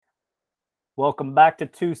Welcome back to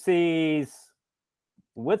Two C's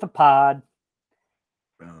with a pod.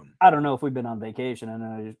 Um, I don't know if we've been on vacation. I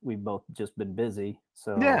know we've both just been busy.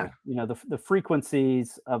 yeah. So, the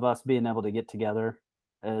frequencies of us being able to get together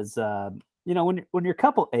is, when you're a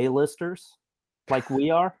couple A-listers like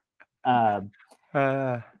we are, uh,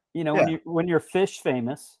 Uh, when yeah. you're fish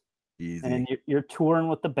famous and Easy. you're touring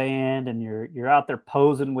with the band and you're out there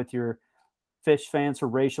posing with your fish fans for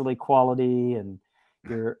racial equality and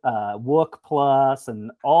your Wook Plus and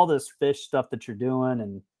all this fish stuff that you're doing,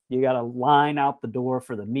 and you got a line out the door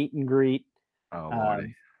for the meet and greet. Oh, Lordy.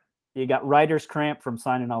 Um, you got writer's cramp from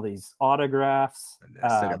signing all these autographs.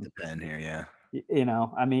 I still got the pen here. Yeah.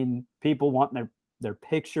 I mean, people want their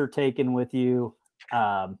picture taken with you.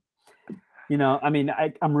 Um,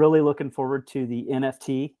 I'm really looking forward to the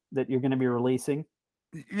NFT that you're going to be releasing.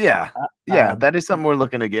 Yeah. Yeah. Um, That is something we're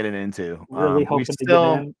looking to get into. really We hoping to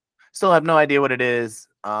get in. still have no idea what it is.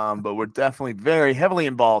 But we're definitely very heavily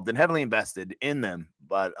involved and heavily invested in them.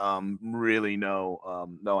 But really no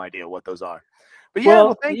idea what those are. But yeah, well,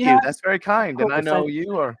 Well, thank you. That's very of kind. And I course, know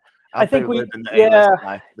you are I out think there we, living the A-list yeah,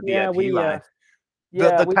 life, the yeah, VIP life.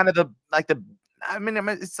 yeah, The we, kind of the I mean,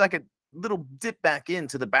 it's like a little dip back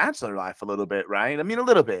into the bachelor life a little bit, right? I mean, a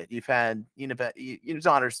little bit. You've had your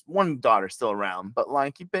daughter's one daughter's still around, but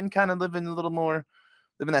like you've been kind of living a little more,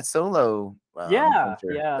 living that solo yeah,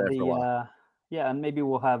 venture there for a while. and maybe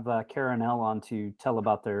we'll have Karen L on to tell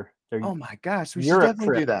about their Oh my gosh, we should Europe definitely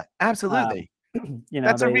do trip. that. Um, Absolutely.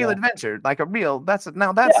 That's a they, real adventure, like a real. That's yeah,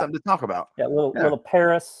 something to talk about. yeah, Yeah. little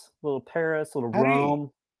Paris, little Hey. Rome,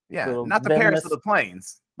 Yeah, little not the Paris of Venice, the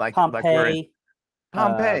plains, like we're in Pompeii.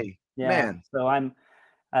 Pompeii. Yeah, Man, so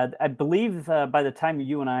I believe by the time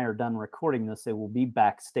you and I are done recording this, they will be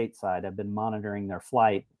back stateside. I've been monitoring their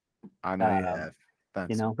flight. I know you Um, have.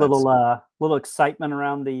 That's little excitement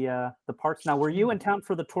around the parts. Now, were you in town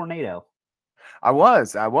for the tornado? I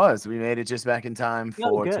was. We made it just back in time Oh,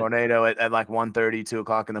 for good. tornado at like 1:30, 2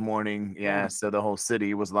 o'clock in the morning. Yeah, Yeah. So the whole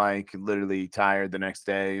city was like literally tired the next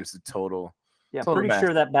day. It was a yeah. total Pretty mess.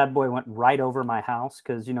 sure that bad boy went right over my house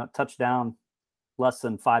because it touched down less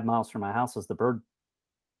than 5 miles from my house as the bird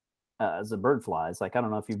flies. Like I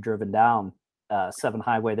don't know if you've driven down 7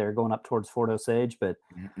 highway there going up towards Fort Osage, but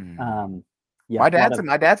Mm-mm. um, yeah, a lot of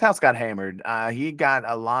My dad's house got hammered. He got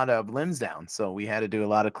a lot of limbs down, so we had to do a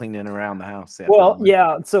lot of cleaning around the house after the well, wind.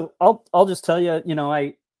 yeah. So I'll just tell you,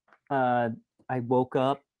 uh, I woke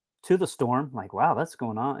up to the storm, like, wow, that's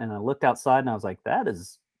going on. And I looked outside and I was like,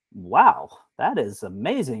 wow, that is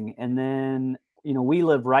amazing. And then, we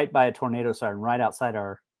live right by a tornado siren right outside I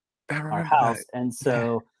our remember that. house. And Yeah,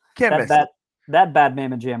 so can't that miss it. that bad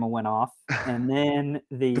mamma jamma went off. And then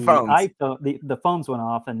The the phones. iPhone, the phones went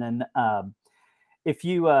off. And then if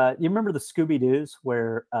you remember the Scooby Doo's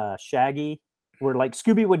where Shaggy, where like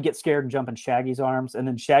Scooby would get scared and jump in Shaggy's arms, and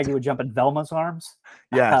then Shaggy would jump in Velma's arms.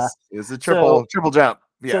 Yes, it was a so triple jump.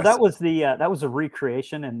 so Yes. that was a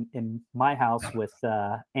recreation in my house with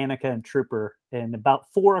Annika and Trooper. And about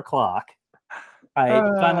 4 o'clock, I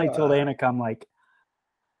finally told Uh, Annika, I'm like,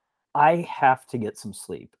 I have to get some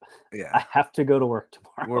sleep. yeah. I have to go to work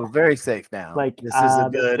We're tomorrow. very safe now. Like This is a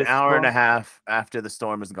good the hour and a storm. half after the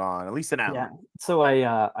storm is gone, at least an Yeah. hour. So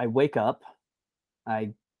I wake up,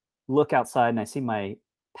 I look outside, and I see my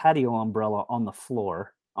patio umbrella on the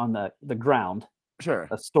floor, on the ground, Sure.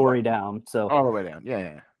 a story down. So All the way down. Yeah,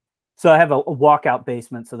 yeah. I have a walkout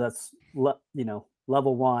basement. So that's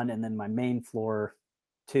level one, and then my main floor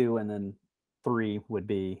two, and then three would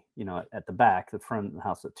be at the back, the front of the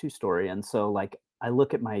house, a 2-story. And so like I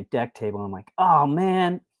look at my deck table, and I'm like, oh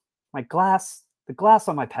man, the glass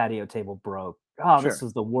on my patio table broke. Oh, this Sure.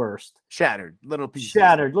 is the worst. Shattered little pieces.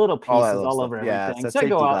 Shattered little All that pieces little all stuff. over Yeah, it's everything. that So I go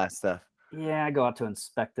safety out. glass stuff. Yeah, I go out to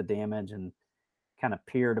inspect the damage and kind of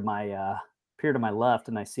peer to my left,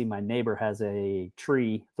 and I see my neighbor has a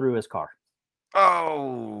tree through his car.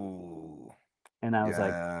 Oh. And I was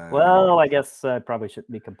like, well, I Yikes. guess I probably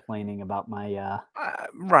shouldn't be complaining Right.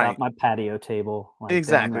 about my patio table. Like, dang,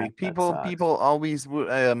 Exactly. that sucks. People always,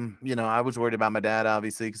 I was worried about my dad,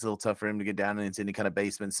 obviously, because it's a little tough for him to get down into any kind of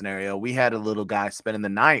basement scenario. We had a little guy spending the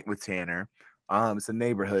night with Tanner. It's a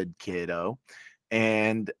neighborhood kiddo.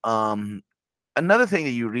 And another thing that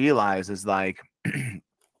you realize is like,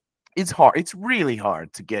 it's hard. It's really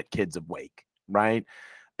hard to get kids awake, right?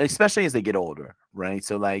 Especially as they get older, right?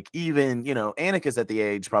 So, like, even, Annika's at the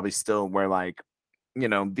age probably still where, like,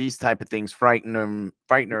 these type of things frighten her,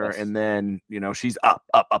 Yes. and then, she's up,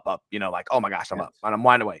 like, oh my gosh, I'm Yes. up and I'm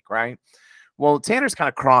wide awake, right? Well, Tanner's kind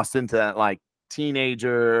of crossed into that like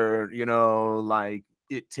teenager, like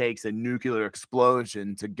it takes a nuclear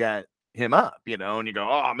explosion to get him up, and you go,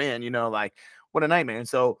 oh man, like what a nightmare. And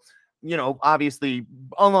so you know, obviously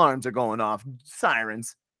alarms are going off,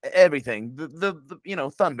 sirens, everything, the you know,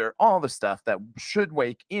 thunder, all the stuff that should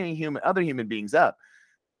wake other human beings up.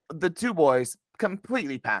 The two boys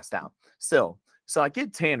completely passed out still. So I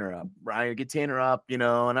get Tanner up, right? I get Tanner up, you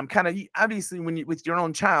know, and I'm kind of, obviously when you with your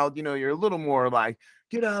own child, you know, you're a little more like,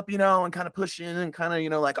 get up, you know, and kind of push in and kind of, you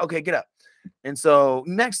know, like, okay, get up. And so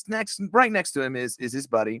right next to him is his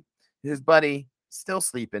buddy. His buddy still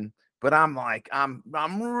sleeping, but I'm like, I'm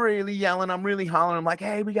really yelling, I'm really hollering. I'm like,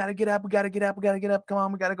 hey, we gotta get up, we gotta get up, we gotta get up. Come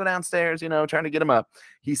on, we gotta go downstairs, you know, trying to get him up.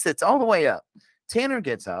 He sits all the way up. Tanner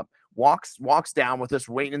gets up, walks down with us,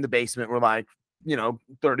 waiting in the basement. We're like, you know,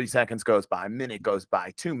 30 seconds goes by, a minute goes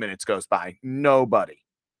by, 2 minutes goes by, nobody.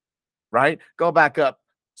 Right? Go back up,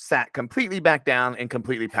 sat completely back down and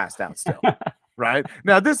completely passed out still. Right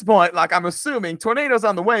now at this point, like, I'm assuming tornado's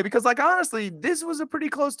on the way, because like, honestly, this was a pretty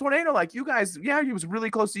close tornado. Like, you guys, yeah, he was really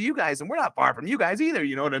close to you guys, and we're not far from you guys either,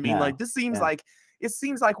 you know what I mean? Yeah, Like, this seems yeah. like, it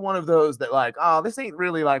seems like one of those that, like, oh, this ain't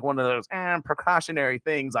really like one of those precautionary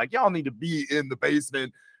things, like, y'all need to be in the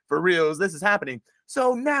basement for reals, this is happening.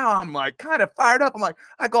 So now I'm like kind of fired up. I'm like,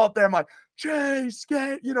 I go up there, I'm like, Chase,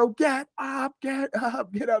 get up, get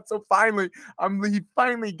up. So finally, he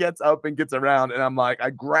finally gets up and gets around, and I'm like, I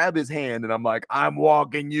grab his hand and I'm like, I'm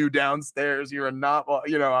walking you downstairs. You're not,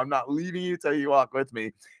 you know, I'm not leaving you till you walk with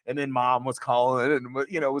me. And then mom was calling and,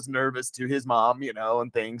 you know, was nervous to his mom, you know,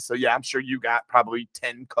 and things. So yeah, I'm sure you got probably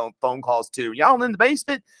 10 phone calls too. Y'all in the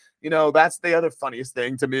basement? You know, that's the other funniest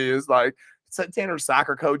thing to me is like, Tanner's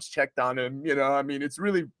soccer coach checked on him, you know. I mean, it's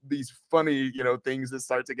really these funny, you know, things that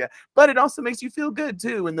start to get, but it also makes you feel good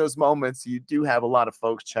too in those moments. You do have a lot of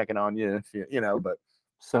folks checking on you, if you know. But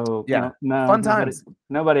So yeah, no, fun times.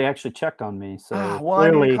 Nobody actually checked on me. So Well,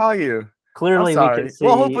 I didn't call you. Clearly, we can see.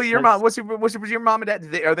 Well, hopefully your mom. What's your mom and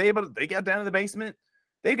dad? Are they able to? They got down to the basement.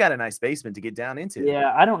 They've got a nice basement to get down into.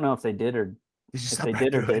 Yeah, I don't know if they did or if they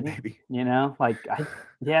did or didn't. Maybe. You know, like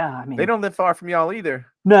I mean, they don't live far from y'all either.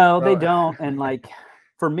 No, they don't. And like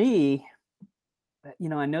for me, you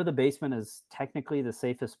know, I know the basement is technically the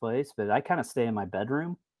safest place, but I kind of stay in my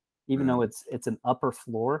bedroom, even though it's an upper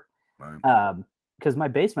floor, because my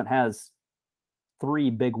basement has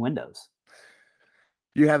 3 big windows.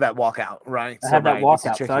 You have that walkout, right? I have that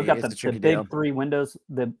walkout, so I've got the big 3 windows.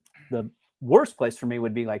 The worst place for me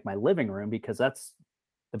would be like my living room, because that's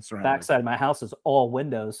the backside of my house is all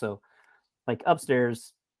windows. So like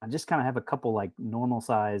upstairs, I just kind of have a couple like normal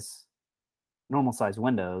size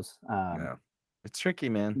windows. Yeah. It's tricky,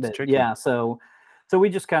 man. It's tricky. Yeah, so we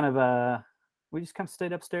just kind of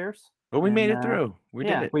stayed upstairs. But we made it through. We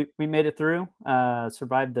did it. We made it through.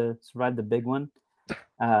 Survived the big one.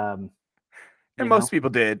 And most people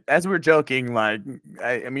did. As we were joking, like,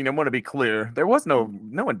 I mean, I want to be clear. There was no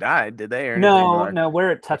one died, did they? Or no,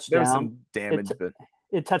 where it touched down. There was some damage, but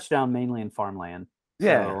it touched down mainly in farmland.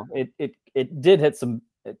 Yeah. So it did hit some.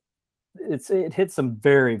 It hit some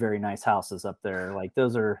very, very nice houses up there. Like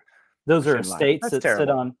those are estates that sit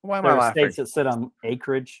on. Estates that sit on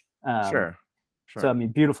acreage. Sure. So I mean,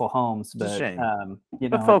 beautiful homes, but you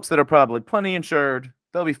know, but folks that are probably plenty insured,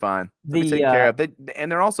 they'll be fine. They'll be taken care of.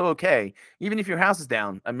 And they're also okay, even if your house is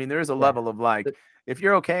down. I mean, there is a level of like, if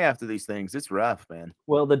you're okay after these things, it's rough, man.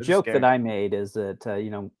 Well, the joke that I made is that you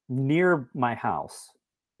know, near my house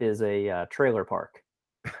is a trailer park.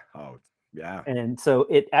 Oh yeah, and so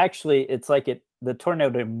it's like the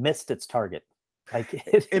tornado missed its target. Like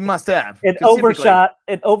it must have. It overshot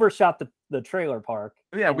the trailer park.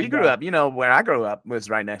 Yeah, we grew up, you know, where I grew up was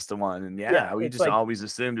right next to one. And we just always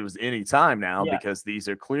assumed it was any time now because these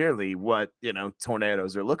are clearly what, you know,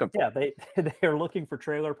 tornadoes are looking for. Yeah, they are looking for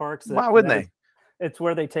trailer parks. Why wouldn't they? It's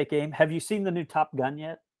where they take aim. Have you seen the new Top Gun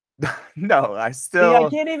yet? No, I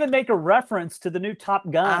can't even make a reference to the new Top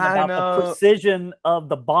Gun about the precision of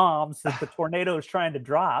the bombs that the tornado is trying to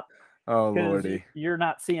drop. Oh lordy, you're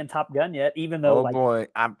not seeing Top Gun yet, even though boy,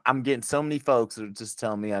 I'm getting so many folks that are just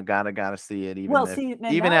telling me I gotta see it,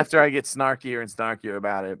 even after I get snarkier and snarkier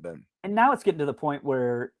about it. But and now it's getting to the point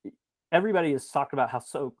where everybody is talking about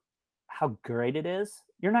how great it is.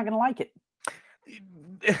 You're not gonna like it.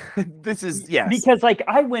 This is because like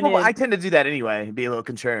I went in. I tend to do that anyway, be a little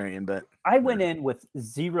contrarian, but I went in with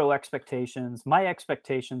 0 expectations. My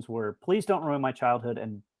expectations were, please don't ruin my childhood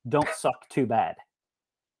and don't suck too bad.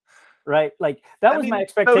 Right, like that was my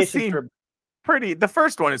expectation for pretty. The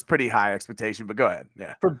first one is pretty high expectation, but go ahead.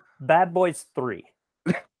 Yeah, for Bad Boys 3.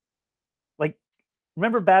 Like,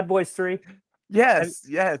 remember Bad Boys 3? Yes.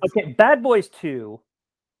 Okay, Bad Boys 2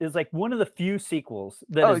 is like one of the few sequels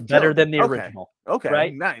that is better than the original. Okay,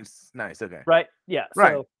 right? Nice. Okay, right, yeah.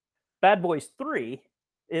 Right. So Bad Boys 3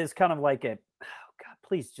 is kind of like oh God,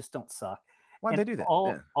 please just don't suck. Why'd And they do that?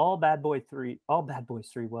 Yeah. all Bad Boys 3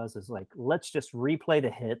 was is like, let's just replay the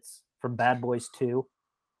hits from Bad Boys 2.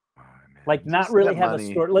 Oh, man. Like, not Just really that have a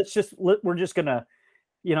money. story. We're just gonna,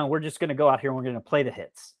 we're just gonna go out here and we're gonna play the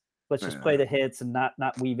hits. Let's just play the hits and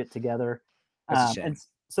not weave it together. That's a shame. And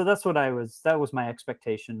so that's what that was my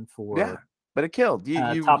expectation Yeah, for but it killed.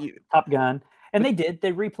 Top Gun. And they did.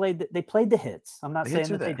 They played the hits. I'm not The saying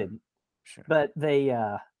hits are that they there. didn't, Sure. but they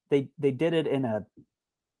did it in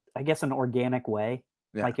I guess an organic way.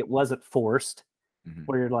 Yeah. Like, it wasn't forced, Mhm.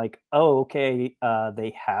 where you're like, oh, okay,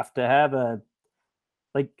 they have to have the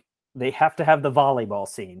volleyball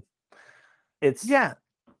scene. It's Yeah,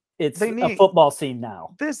 it's they a need football scene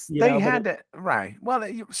now. this. You They know, but had to, right. Well,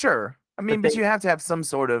 sure. I mean, but but you have to have some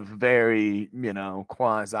sort of very,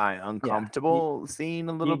 quasi yeah, uncomfortable scene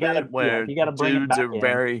a little you gotta, bit where you gotta bring it dudes back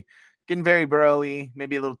are in. getting very broy,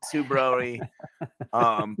 maybe a little too broy,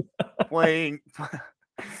 playing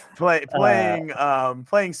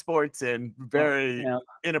playing sports in very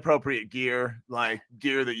inappropriate gear, like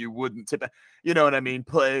gear that you wouldn't tip. You know what I mean?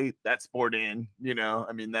 Play that sport in.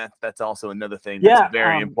 I mean, that's also another thing that's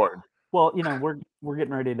very important. Well, we're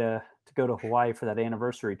getting ready to go to Hawaii for that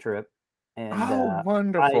anniversary trip, and Oh,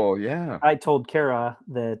 wonderful! Yeah. I told Kara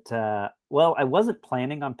that well, I wasn't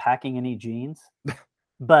planning on packing any jeans,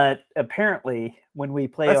 but apparently when we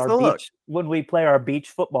play That's the look. our beach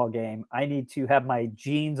football game, I need to have my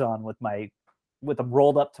jeans on with them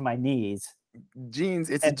rolled up to my knees. Jeans,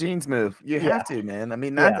 it's a jeans move. You Yeah. have to, man. I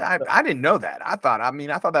mean, Yeah, I didn't know that. I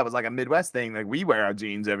thought that was like a Midwest thing. Like, we wear our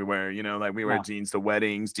jeans everywhere, like we wear No. jeans to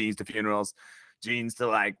weddings, jeans to funerals, jeans to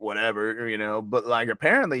like whatever. But like,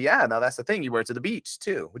 apparently, yeah, now that's the thing. You wear it to the beach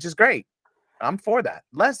too, which is great. I'm for that.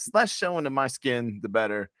 Less showing of my skin, the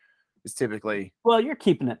better. Is typically. Well, you're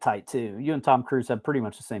keeping it tight too. You and Tom Cruise have pretty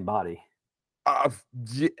much the same body.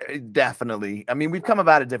 Definitely. I mean, we've come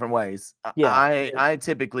about it different ways. Yeah. I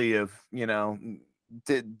typically have,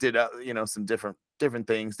 did some different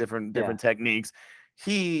things, different techniques.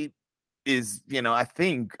 He is, I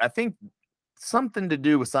think something to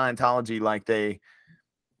do with Scientology. Like, I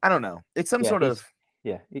don't know. It's some sort of.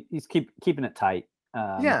 Yeah, he's keeping it tight.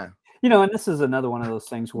 Yeah. And this is another one of those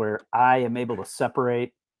things where I am able to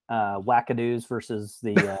separate wackadoos versus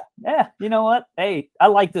the you know what? Hey, I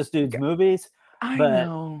like this dude's movies. I but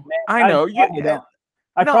know. Man, I know.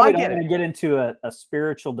 I probably don't want to get into a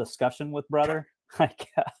spiritual discussion with brother. Like,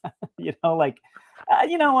 you know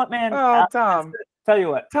what, man? Oh, Tom. Tell you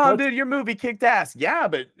what, Tom, dude, your movie kicked ass. Yeah,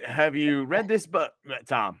 but have you read this book,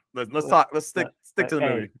 Tom? Let's talk. Let's stick to the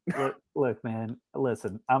movie. Look, man.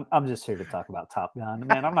 Listen, I'm just here to talk about Top Gun,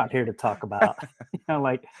 man. I'm not here to talk about,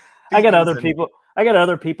 like, I got other people. I got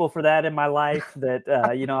other people for that in my life that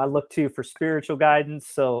I look to for spiritual guidance.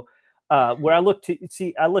 So where I look to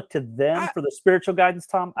them for the spiritual guidance,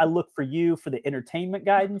 Tom. I look for you for the entertainment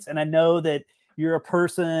guidance, and I know that you're a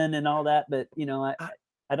person and all that, but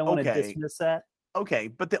I don't want to dismiss that. Okay,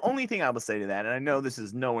 but the only thing I will say to that, and I know this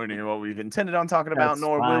is nowhere near what we've intended on talking about,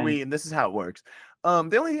 nor will we, and this is how it works.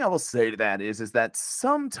 The only thing I will say to that is that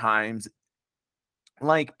sometimes,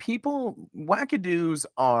 like, people, wackadoos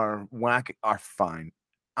are fine.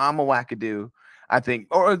 I'm a wackadoo, I think,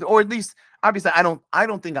 or at least, obviously, I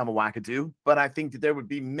don't think I'm a wackadoo, but I think that there would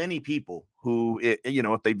be many people who,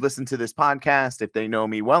 if they've listened to this podcast, if they know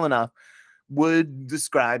me well enough, would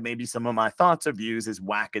describe maybe some of my thoughts or views as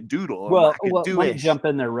wackadoodle or wackadoo-ish. Let me jump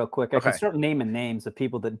in there real quick. I can start naming names of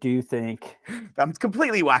people that do think I'm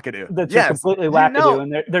completely wackadoo. That you're completely wackadoo,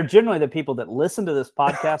 and they're generally the people that listen to this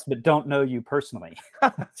podcast but don't know you personally.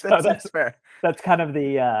 That's fair. That's kind of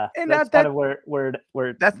the kind of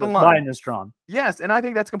where that's the line is drawn. Yes, and I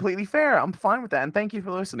think that's completely fair. I'm fine with that, and thank you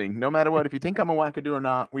for listening. No matter what, if you think I'm a wackadoo or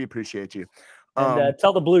not, we appreciate you. And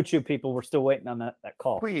tell the Blue Chew people we're still waiting on that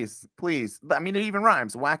call. Please. I mean, it even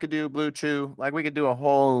rhymes. Wackadoo, Blue Chew. Like, we could do a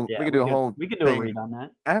whole. Yeah, we could do a read on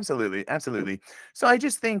that. Absolutely. So I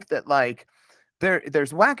just think that, like,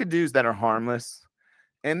 there's wackadoos that are harmless,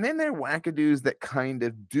 and then there are wackadoos that kind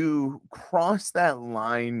of do cross that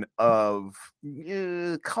line of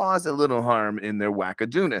cause a little harm in their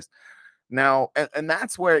wackadooness. Now, and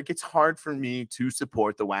that's where it gets hard for me to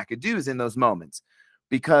support the wackadoos in those moments,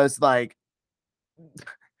 because, like,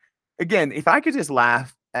 again, if I could just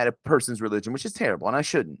laugh at a person's religion, which is terrible, and I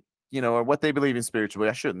shouldn't, or what they believe in spiritually,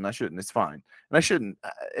 I shouldn't. It's fine. And I shouldn't.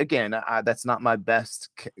 Again, that's not my best,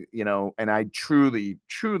 and I truly,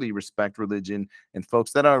 truly respect religion and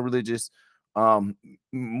folks that are religious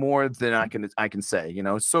more than I can say.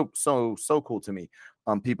 So cool to me.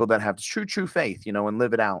 People that have true faith, and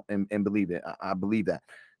live it out and believe it. I believe that.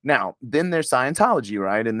 Now, then there's Scientology,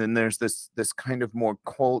 right? And then there's this kind of more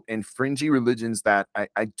cult and fringy religions that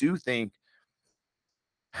I do think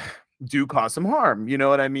do cause some harm. You know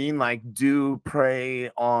what I mean? Like, do prey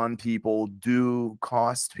on people, do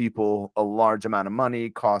cost people a large amount of money,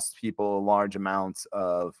 cost people a large amounts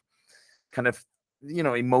of kind of,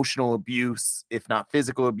 emotional abuse, if not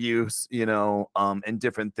physical abuse, and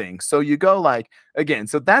different things. So you go like, again,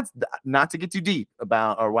 so that's not to get too deep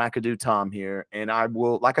about our wackadoo Tom here. And I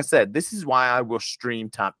will, like I said, this is why I will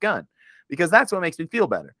stream Top Gun, because that's what makes me feel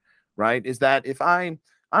better, right? Is that if I'm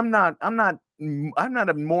not enough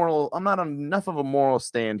of a moral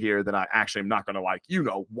stand here that I actually am not going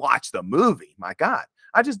to watch the movie. My God,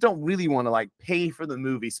 I just don't really want to like pay for the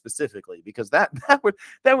movie specifically, because that would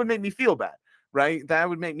make me feel bad, right? That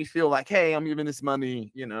would make me feel like, hey, I'm giving this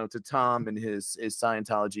money, to Tom and his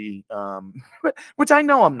Scientology, which I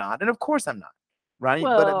know I'm not, and of course I'm not, right?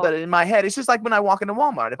 Well, but in my head, it's just like when I walk into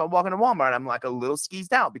Walmart. If I walk into Walmart, I'm like a little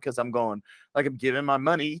skeezed out because I'm going like I'm giving my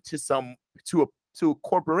money to a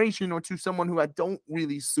corporation or to someone who I don't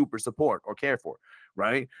really super support or care for,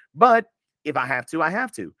 right? But if I have to, I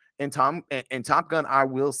have to. And Top Gun, I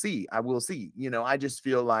will see. I just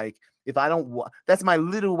feel like if I don't, that's my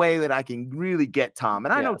little way that I can really get Tom.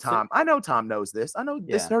 And I know Tom knows this. I know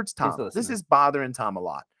this hurts Tom. This is bothering Tom a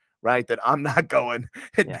lot, right? That I'm not going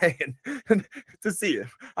and paying to see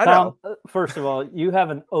him. I Tom, know. First of all, you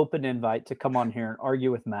have an open invite to come on here and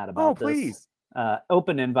argue with Matt about this. Please.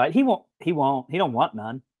 Open invite. He won't. He don't want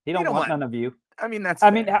none. He don't want none of you. I mean, that's.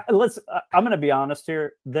 I'm going to be honest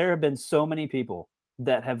here. There have been so many people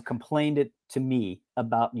that have complained it to me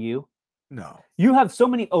about you. No. You have so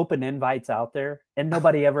many open invites out there, and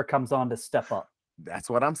nobody ever comes on to step up. That's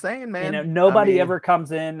what I'm saying, man. Nobody ever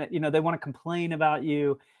comes in. They want to complain about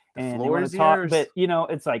you, and they want to talk. But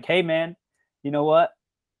it's like, hey, man, you know what?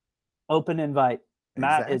 Open invite.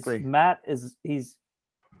 Matt is he's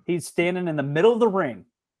standing in the middle of the ring.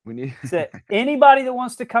 Anybody that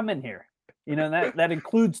wants to come in here, that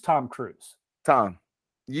includes Tom Cruise. Tom,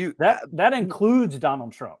 that includes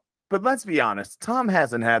Donald Trump. But let's be honest, Tom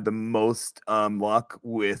hasn't had the most luck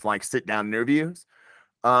with like sit down interviews.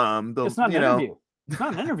 It's not an interview. It's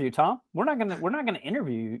not an interview, Tom. We're not gonna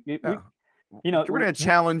interview you. We're gonna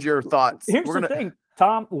challenge your thoughts. Here's the thing,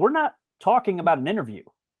 Tom. We're not talking about an interview.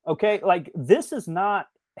 Okay, like this is not.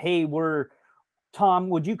 Hey, Tom,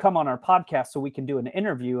 would you come on our podcast so we can do an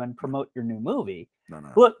interview and promote your new movie? No.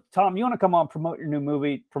 Look, Tom, you want to come on, promote your new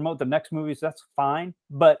movie, promote the next movies, that's fine.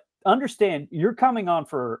 But understand, you're coming on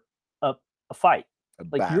for a fight.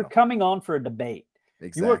 You're coming on for a debate.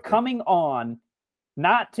 Exactly. You are coming on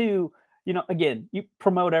not to, again, you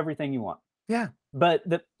promote everything you want. Yeah. But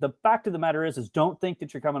the fact of the matter is don't think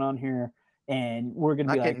that you're coming on here and we're going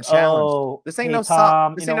to be like, challenged. Oh, this ain't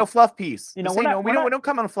Tom, this ain't no fluff piece. We don't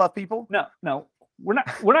come on fluff people. No.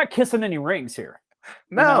 We're not kissing any rings here.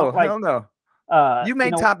 No, no. You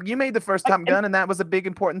made the first Top Gun, and that was a big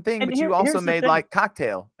important thing. But you also made like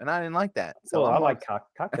Cocktail, and I didn't like that. So I like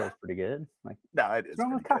Cocktail's pretty good. No, it is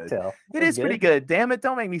wrong with Cocktail. It is pretty good. Damn it!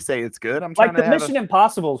 Don't make me say it's good. I'm trying to Mission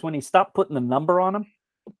Impossibles when he stopped putting the number on them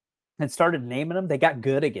and started naming them. They got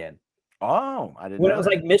good again. Oh, I didn't. When it was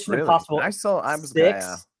like Mission Impossible, I was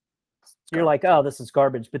 6. You're like, oh, this is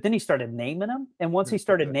garbage. But then he started naming them, and once he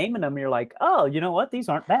started naming them, you're like, oh, you know what? These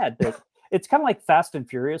aren't bad. But it's kind of like Fast and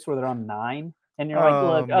Furious, where they're on 9. And you're like,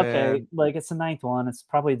 look, man. Okay, like it's the 9th one. It's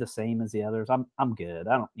probably the same as the others. I'm good.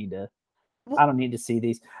 I don't need to see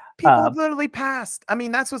these. People have literally passed. I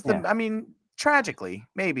mean, that's what's tragically,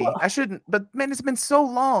 maybe I shouldn't, but man, it's been so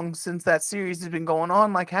long since that series has been going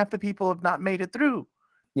on. Like half the people have not made it through.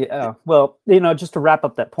 Yeah. Well, just to wrap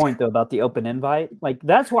up that point though about the open invite, like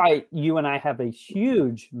that's why you and I have a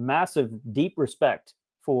huge, massive, deep respect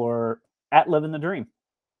for Living the Dream.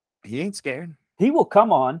 He ain't scared. He will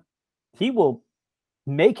come on. He will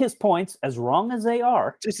make his points as wrong as they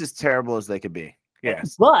are. Just as terrible as they could be.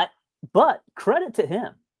 Yes. But credit to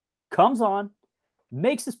him. Comes on,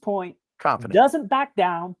 makes his point, confident, doesn't back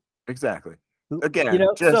down. Exactly. Again,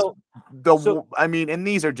 and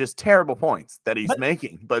these are just terrible points that he's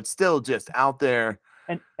making, but still just out there.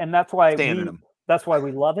 And that's why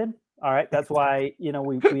we love him. All right. That's why,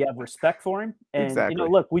 we have respect for him. And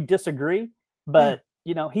look, we disagree, but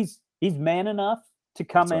he's man enough to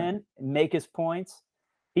come in and make his points.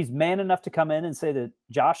 He's man enough to come in and say that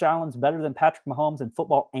Josh Allen's better than Patrick Mahomes in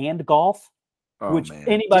football and golf. Oh, which man.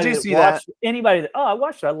 anybody that watched, I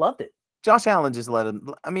watched it. I loved it. Josh Allen just let us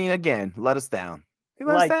down. He let us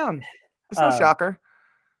down. It's no shocker.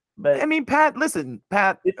 But Pat,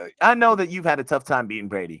 I know that you've had a tough time beating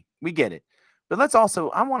Brady. We get it. But let's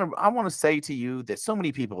also, I want to say to you that so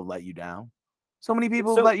many people let you down. So many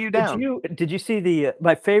people let you down. Did you see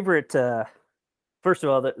my favorite, first of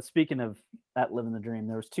all, speaking of Living the Dream,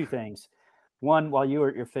 there was 2 things. One, while you were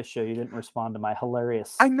at your fish show, you didn't respond to my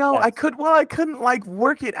hilarious. I know. I text. couldn't like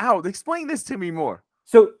work it out. Explain this to me more.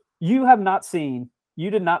 So you did not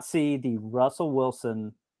see the Russell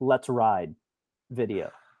Wilson "Let's Ride"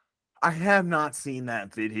 video. I have not seen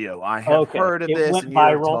that video. I have heard of It this, went and you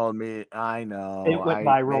have viral. told me. I know. It went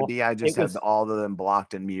viral. Maybe I just have all of them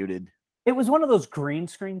blocked and muted. It was one of those green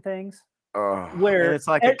screen things where where it's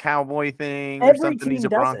like a cowboy thing or something. He's a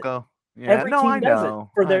Bronco. Yeah, every team does it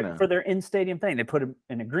for I their in-stadium thing. They put him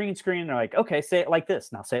in a green screen. And they're like, okay, say it like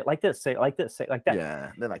this. Now say it like this. Say it like this. Say it like that.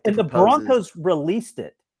 Yeah, they're like and the Broncos released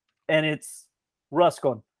it, and it's Russ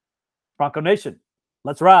going, Bronco Nation,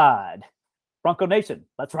 let's ride. Bronco Nation,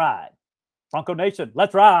 let's ride. Bronco Nation,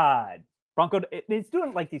 let's ride. Bronco. It's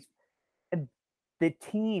doing like these, and the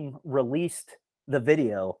team released the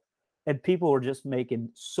video, and people were just making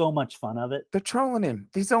so much fun of it. They're trolling him.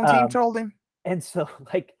 His own team trolled him. And so,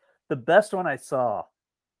 like, the best one I saw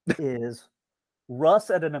is Russ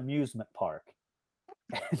at an amusement park.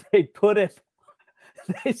 And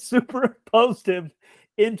they superimposed him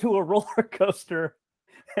into a roller coaster.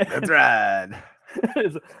 Let's ride.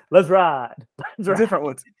 Let's ride. Let's ride. Different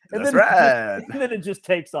ones. Let's ride. And then it just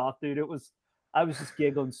takes off, dude. I was just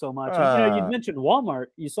giggling so much. And, you mentioned Walmart.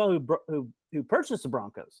 You saw who purchased the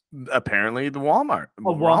Broncos. Apparently, the Walmart.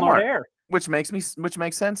 Walmart Air. Which makes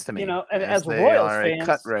sense to me. You know, and as Royals fans,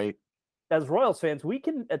 cut rate. As Royals fans, we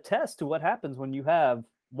can attest to what happens when you have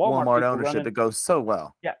Walmart ownership that goes so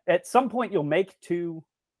well. Yeah, at some point you'll make 2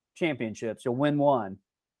 championships, you'll win 1,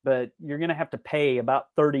 but you're going to have to pay about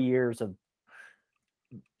 30 years of.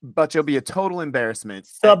 But you'll be a total embarrassment.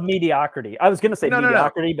 Sub-mediocrity. I was going to say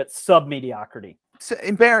mediocrity, but sub-mediocrity. So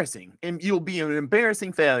embarrassing. And you'll be an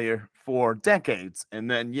embarrassing failure for decades. And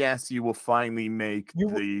then, yes, you will finally make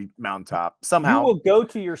the mountaintop somehow. You will go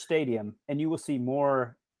to your stadium and you will see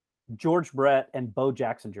more George Brett and Bo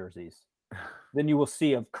Jackson jerseys than you will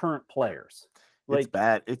see of current players. Like, it's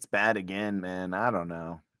bad. It's bad again, man. I don't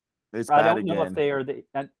know. It's bad again. I don't know if they are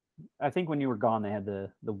I think when you were gone, they had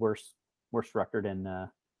the worst record in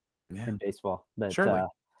baseball. But,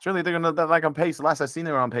 surely they're gonna like on pace. Last I seen,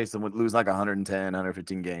 they were on pace and would lose like 110,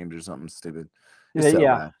 115 games or something stupid.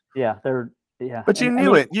 Yeah. But you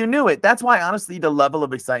knew it. You knew it. That's why, honestly, the level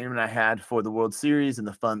of excitement I had for the World Series and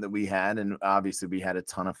the fun that we had, and obviously we had a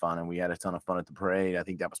ton of fun, and we had a ton of fun at the parade. I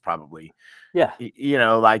think that was probably,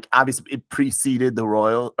 like obviously it preceded the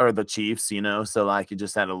Royal or the Chiefs, so like it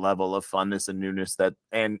just had a level of funness and newness that,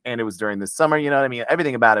 and it was during the summer, you know what I mean?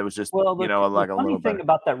 Everything about it was just, like a little bit. The funny thing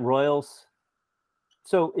about that Royals.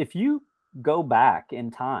 So if you go back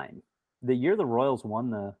in time, the year the Royals won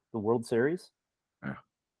the World Series. Yeah.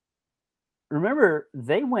 Remember,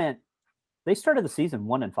 they started the season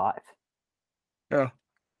 1-5. Yeah.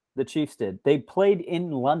 The Chiefs did. They played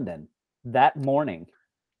in London that morning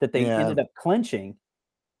that they ended up clinching,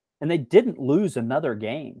 and they didn't lose another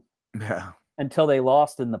game until they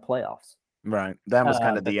lost in the playoffs. Right. That was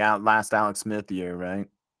kind of the last Alex Smith year, right?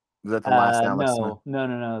 Was that the last Alex Smith?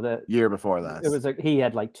 No. The year before that. It was he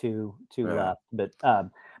had like two left.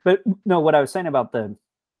 But no, what I was saying about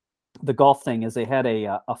the golf thing is they had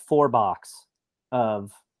a 4-box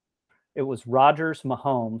of, it was Rodgers,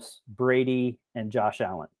 Mahomes, Brady, and Josh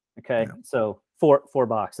Allen. Okay. Yeah. So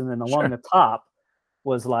 4-box. And then along the top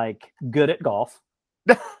was like good at golf.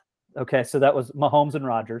 Okay. So that was Mahomes and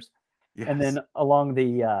Rodgers. Yes. And then along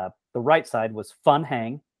the right side was fun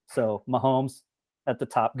hang. So Mahomes at the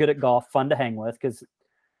top, good at golf, fun to hang with, because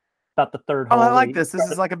about the third hole. Oh, I like this. This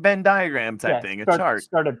is like a Venn diagram type thing, a chart.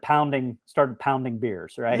 Started pounding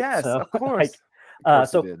beers, right? Yes, of course.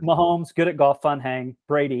 So Mahomes, good at golf, fun hang.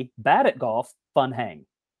 Brady, bad at golf, fun hang.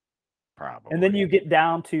 Probably. And then you get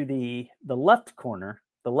down to the left corner,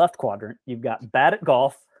 the left quadrant. You've got bad at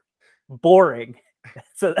golf, boring.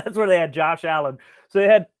 So that's where they had Josh Allen.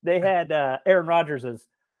 So they had Aaron Rodgers as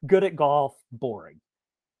good at golf, boring.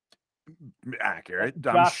 Accurate,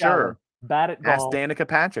 I'm sure. Allen, bad at golf. Ask Danica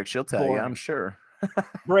Patrick. She'll tell you, I'm sure.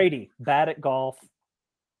 Brady, bad at golf,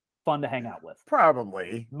 fun to hang out with.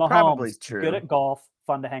 Probably. Mahomes, probably true. Good at golf,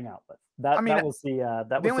 fun to hang out with. That was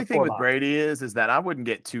the only thing with Brady is that I wouldn't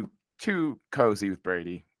get too cozy with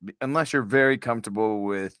Brady unless you're very comfortable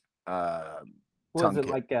with was it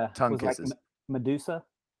like tongue kisses. Like Medusa?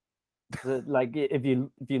 Like if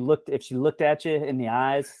she looked at you in the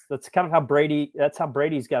eyes, that's kind of how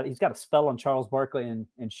Brady's got a spell on Charles Barkley and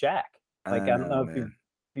Shaq. Like I don't know if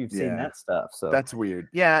you've seen that stuff. So that's weird.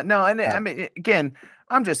 Yeah, no, and I mean, again,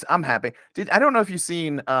 I'm happy. I don't know if you've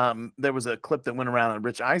seen there was a clip that went around on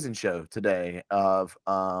Rich Eisen show today of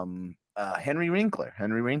Henry Winkler.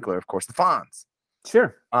 Henry Winkler, of course, the Fonz.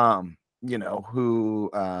 Sure. you know, who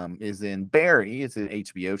is in Barry. It's an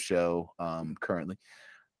HBO show currently.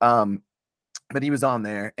 Um, but he was on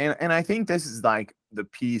there, and I think this is like the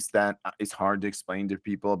piece that is hard to explain to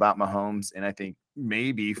people about Mahomes, and I think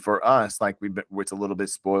maybe for us, like it's a little bit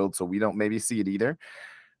spoiled, so we don't maybe see it either.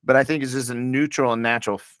 But I think it's just a neutral and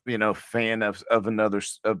natural, you know, fan of another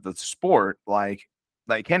of the sport. Like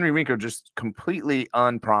Henry Winkler just completely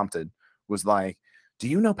unprompted was like, "Do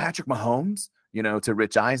you know Patrick Mahomes?" You know, to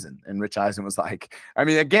Rich Eisen, and Rich Eisen was like, I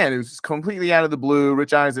mean, again, it was just completely out of the blue.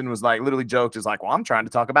 Rich Eisen was like, literally joked, is like, "Well, I'm trying to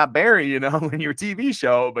talk about Barry, you know, in your TV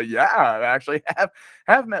show, but yeah, I actually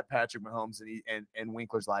have met Patrick Mahomes." And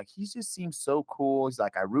Winkler's like, he just seems so cool. He's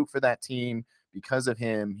like, I root for that team because of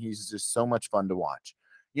him. He's just so much fun to watch,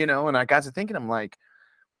 you know. And I got to thinking, I'm like,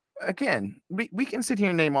 again, we can sit here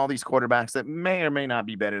and name all these quarterbacks that may or may not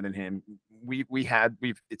be better than him. We've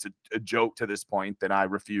it's a joke to this point that I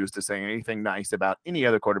refuse to say anything nice about any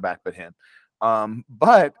other quarterback but him.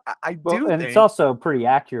 But I do and think it's also pretty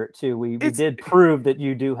accurate too. We it's did prove that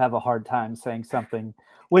you do have a hard time saying something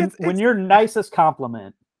when it's your nicest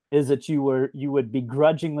compliment is that you would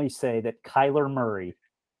begrudgingly say that Kyler Murray.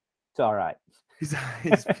 It's all right.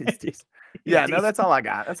 he's, yeah, no, that's all I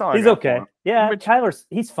got. That's all He's I got okay. for him. Yeah,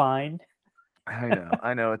 he's fine.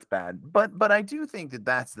 I know it's bad, but I do think that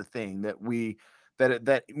that's the thing that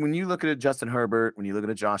that when you look at a Justin Herbert, when you look at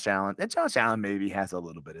a Josh Allen, and Josh Allen maybe has a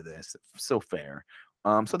little bit of this, so fair.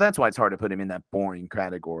 So that's why it's hard to put him in that boring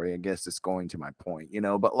category. I guess it's going to my point, you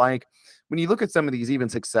know. But like when you look at some of these even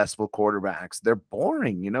successful quarterbacks, they're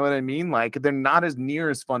boring. You know what I mean? Like they're not as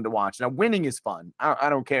near as fun to watch. Now, winning is fun. I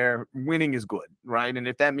don't care. Winning is good, right? And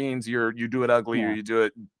if that means you do it ugly or you do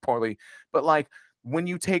it poorly, but like when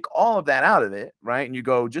you take all of that out of it, right, and you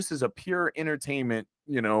go just as a pure entertainment,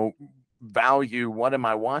 you know, value, what am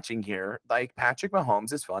I watching here? Like Patrick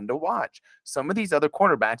Mahomes is fun to watch. Some of these other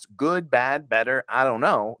quarterbacks, good, bad, better, I don't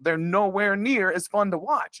know. They're nowhere near as fun to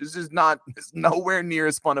watch. It's nowhere near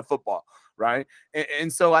as fun as football, right?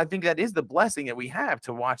 And so I think that is the blessing that we have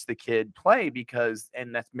to watch the kid play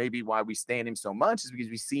and that's maybe why we stand him so much, is because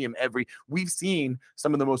we've seen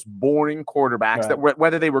some of the most boring quarterbacks that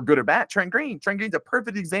whether they were good or bad. Trent Green's a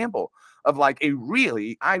perfect example of like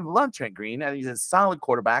I love Trent Green and he's a solid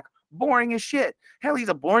quarterback. Boring as shit. Hell, he's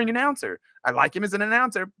a boring announcer. I like him as an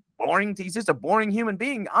announcer. Boring. He's just a boring human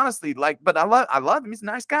being, honestly. Like, but I love him. He's a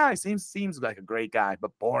nice guy. Seems like a great guy,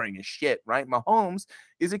 but boring as shit, right? Mahomes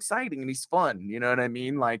is exciting and he's fun. You know what I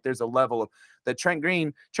mean? Like, there's a level of that Trent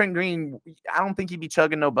Green, I don't think he'd be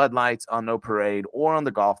chugging no Bud Lights on no parade or on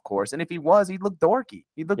the golf course. And if he was, he'd look dorky.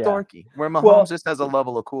 Dorky. Where Mahomes just has a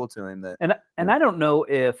level of cool to him that. And I don't know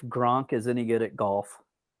if Gronk is any good at golf.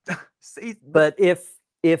 See, but if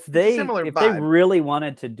they really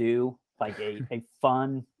wanted to do like a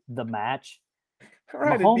fun the match,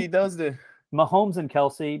 right? Mahomes and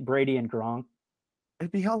Kelsey, Brady and Gronk.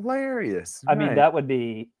 It'd be hilarious. I mean, that would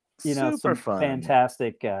be super some fun.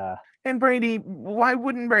 Fantastic. And Brady, why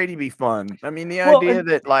wouldn't Brady be fun? I mean, the idea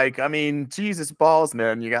that like, I mean, Jesus balls,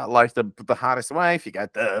 man. You got like the hottest wife. You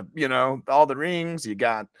got all the rings. You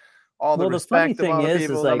got all the respect of all the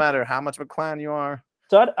people, no matter how much of a clown you are.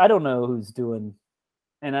 So I don't know who's doing.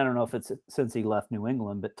 And I don't know if it's since he left New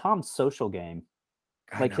England, but Tom's social game,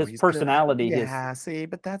 like his personality,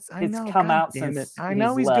 but it's come out since I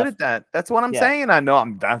know he's good at that. That's what I'm saying. I know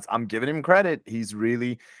I'm giving him credit. He's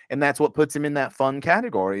really, and that's what puts him in that fun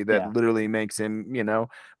category that literally makes him,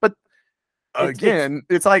 but again,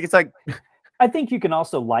 it's like I think you can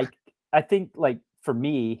also I think for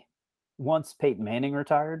me, once Peyton Manning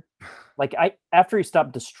retired, after he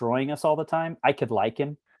stopped destroying us all the time, I could like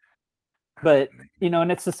him. But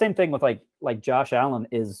and it's the same thing with like Josh Allen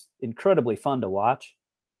is incredibly fun to watch,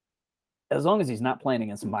 as long as he's not playing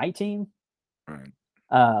against my team. Right.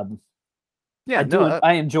 I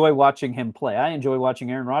enjoy watching him play. I enjoy watching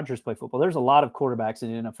Aaron Rodgers play football. There's a lot of quarterbacks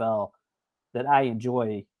in the NFL that I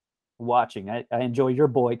enjoy watching. I enjoy your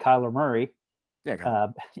boy Kyler Murray. Yeah.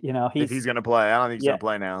 If he's gonna play, I don't think he's gonna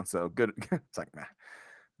play now. So good. It's like, nah,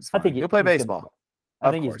 I think he'll play baseball. I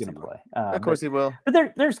think he's going to play. Of course he will.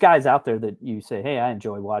 But there's guys out there that you say, hey, I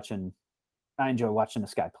enjoy watching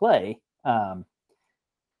this guy play.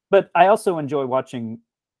 But I also enjoy watching.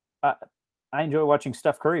 I enjoy watching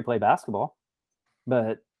Steph Curry play basketball.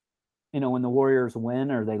 But when the Warriors win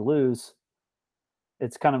or they lose,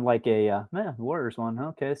 it's kind of like the Warriors won.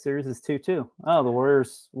 Okay, series is 2-2. Oh, the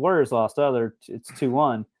Warriors lost. Oh, it's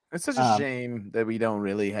 2-1. It's such a shame that we don't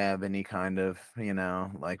really have any kind of,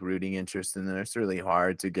 like rooting interest in there. It's really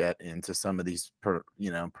hard to get into some of these per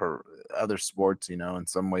other sports, in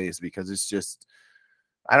some ways, because it's just,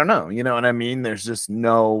 I don't know, you know what I mean? There's just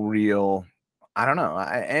no real I don't know.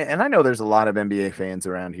 And I know there's a lot of NBA fans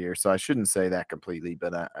around here, so I shouldn't say that completely,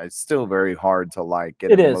 but it's still very hard to like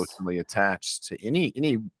get It is. emotionally attached to any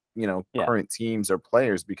Yeah. current teams or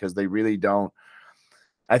players because they really don't.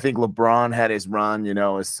 I think LeBron had his run,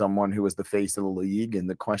 as someone who was the face of the league, and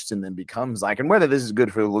the question then becomes like, and whether this is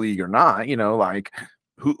good for the league or not, like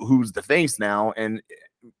who's the face now, and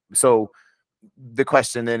so the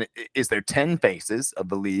question then is there 10 faces of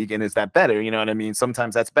the league, and is that better? You know what I mean?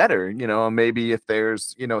 Sometimes that's better, maybe if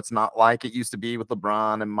there's, it's not like it used to be with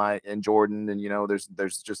LeBron and Jordan, and there's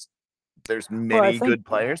Well, I many think good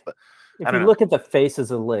players, but I if don't you know. look at the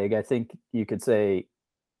faces of the league, I think you could say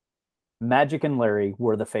Magic and Larry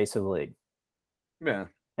were the face of the league. Yeah.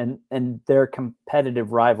 And their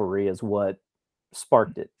competitive rivalry is what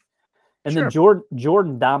sparked it. And Sure. then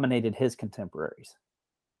Jordan dominated his contemporaries.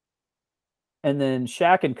 And then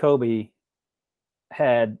Shaq and Kobe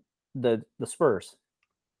had the Spurs.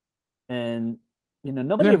 And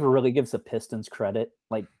nobody Yeah. ever really gives the Pistons credit.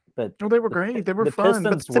 But they were great. They were the fun.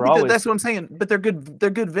 Pistons But were always, that's what I'm saying. But they're good. They're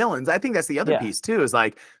good villains. I think that's the other yeah. piece too. Is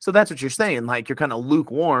like, so that's what you're saying. Like, you're kind of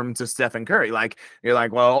lukewarm to Stephen Curry. Like, you're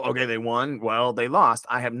like, well, okay, they won. Well, they lost.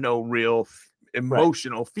 I have no real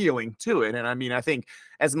emotional feeling to it. And I mean, I think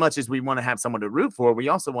as much as we want to have someone to root for, we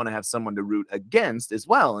also want to have someone to root against as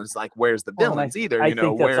well. And it's like, where's the villains? Either I think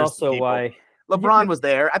that's where's also the people? why LeBron was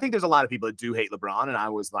there. I think there's a lot of people that do hate LeBron, and I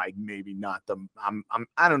was like, maybe not the.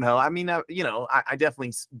 I don't know. I mean, I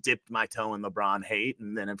definitely dipped my toe in LeBron hate,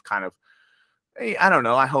 and then have kind of. I don't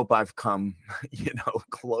know. I hope I've come,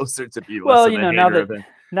 closer to be less of a hater of him.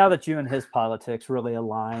 Now that you and his politics really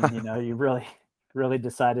align, you really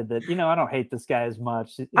decided that I don't hate this guy as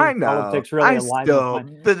much. His I know. politics really align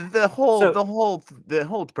with the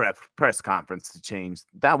whole press conference to change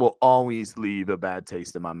that will always leave a bad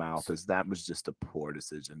taste in my mouth, as that was just a poor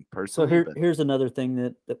decision personally. So here's another thing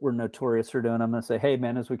that we're notorious for doing. I'm going to say, hey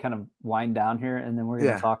man, as we kind of wind down here, and then we're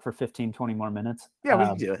going to talk for 15, 20 more minutes. Yeah, we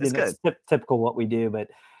can do it. It's good. It's typical what we do, but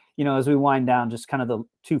as we wind down, just kind of the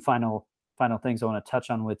two final things I want to touch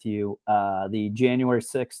on with you. The January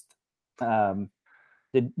 6th.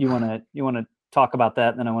 Did you want to talk about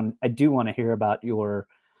that? And then I do want to hear about your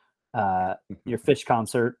Phish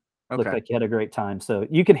concert. Okay. Looked like you had a great time. So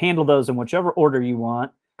you can handle those in whichever order you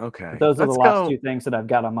want. Okay. But those are the last two things that I've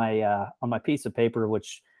got on my piece of paper,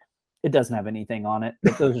 which it doesn't have anything on it.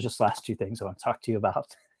 But those are just last two things I want to talk to you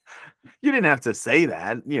about. You didn't have to say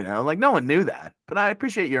that, like no one knew that. But I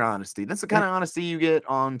appreciate your honesty. That's the kind of honesty you get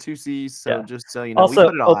on 2Cs. So just so you know, also, we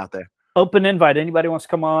put it all out there. Open invite. Anybody wants to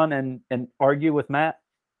come on and argue with Matt?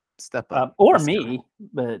 Step up. Or me,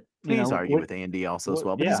 but please argue with Andy also as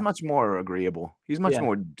well. But he's much more agreeable. He's much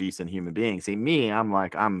more decent human being. See, me, I'm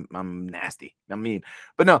like I'm nasty. I mean,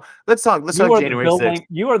 but no, let's talk January 6th.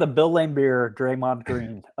 You are the Bill Laimbeer, Draymond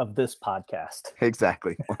Green of this podcast.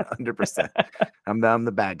 Exactly. 100%. I'm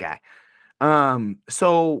the bad guy.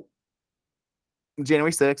 So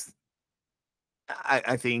January 6th,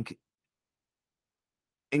 I think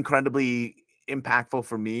incredibly impactful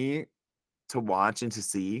for me to watch and to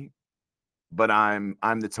see, but I'm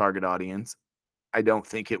the target audience. I don't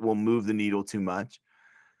think it will move the needle too much.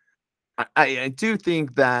 I do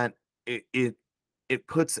think that it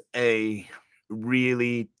puts a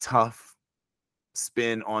really tough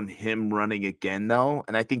spin on him running again, though,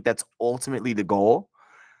 and I think that's ultimately the goal.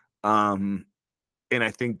 And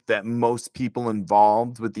I think that most people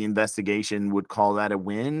involved with the investigation would call that a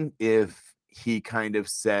win if he kind of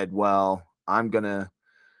said, well, I'm gonna,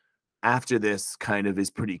 after this kind of is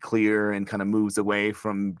pretty clear, and kind of moves away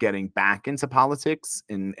from getting back into politics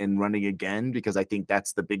and running again, because I think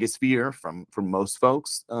that's the biggest fear from most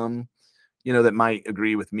folks, that might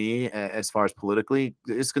agree with me as far as politically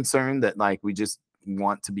is concerned, that like we just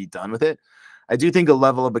want to be done with it. I do think a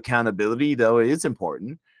level of accountability, though, is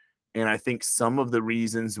important. And I think some of the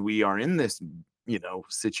reasons we are in this,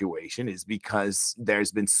 situation is because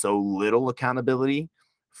there's been so little accountability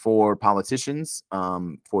for politicians,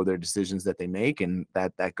 for their decisions that they make, and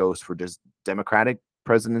that goes for just Democratic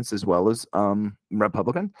presidents as well as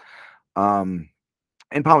Republican, and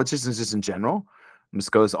politicians just in general. This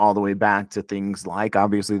goes all the way back to things like,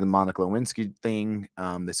 obviously, the Monica Lewinsky thing.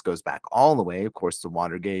 This goes back all the way, of course, to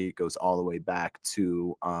Watergate. It goes all the way back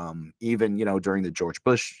to even, during the George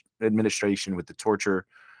Bush administration with the torture.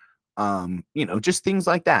 Just things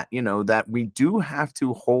like that, that we do have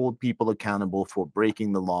to hold people accountable for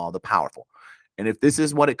breaking the law, the powerful. And if this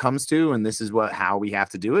is what it comes to, and this is how we have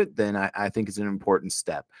to do it, then I think it's an important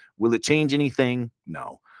step. Will it change anything?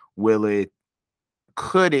 No.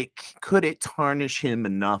 Could it tarnish him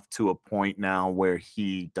enough to a point now where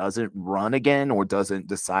he doesn't run again, or doesn't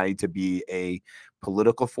decide to be a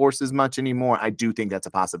political force as much anymore. I do think that's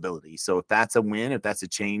a possibility. So if that's a win, if that's a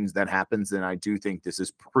change that happens, then I do think this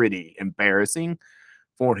is pretty embarrassing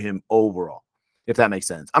for him overall, if that makes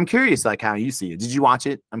sense. I'm curious, like, how you see it. Did you watch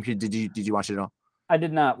it? Did you watch it at all? I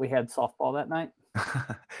did not. We had softball that night.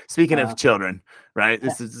 Speaking of children, right?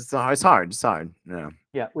 It's hard. Yeah.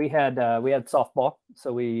 Yeah, we had softball,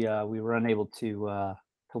 so we were unable to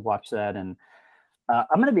watch that. And I'm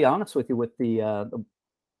going to be honest with you, with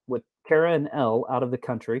with Kara and Elle out of the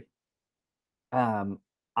country.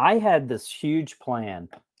 I had this huge plan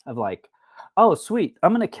of like, oh sweet,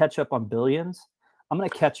 I'm going to catch up on Billions. I'm going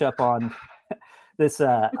to catch up on this.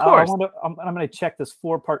 Of course. I'm going to check this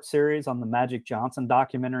 4-part series on the Magic Johnson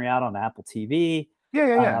documentary out on Apple TV.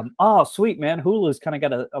 Yeah. Oh, sweet, man. Hulu's kind of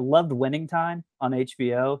got a loved Winning Time on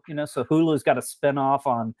HBO, so Hulu's got a spinoff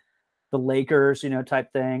on the Lakers,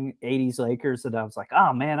 type thing, 80s Lakers, that I was like,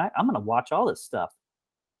 oh man, I'm going to watch all this stuff.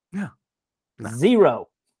 Yeah. No. Zero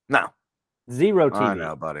TV. I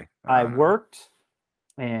know, buddy. I worked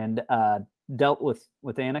and dealt with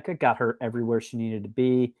Annika, got her everywhere she needed to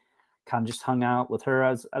be, kind of just hung out with her.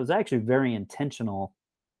 I was actually very intentional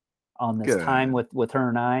on this time with her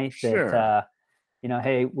and I, that, sure.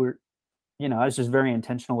 Hey, I was just very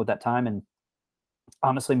intentional with that time. And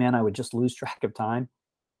honestly, man, I would just lose track of time.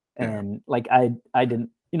 And like, I didn't,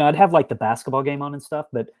 I'd have like the basketball game on and stuff,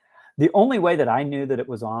 but the only way that I knew that it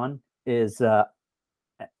was on is, I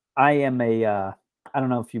am I don't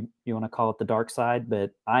know if you want to call it the dark side,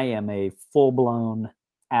 but I am a full blown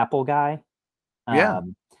Apple guy.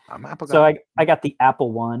 I'm Apple guy. So I got the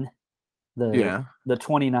Apple One, the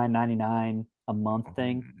 $29.99 a month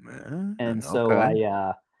thing. And so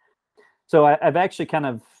I've actually kind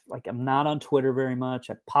of like, I'm not on Twitter very much.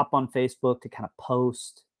 I pop on Facebook to kind of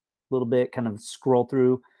post a little bit, kind of scroll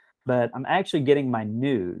through, but I'm actually getting my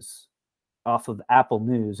news off of Apple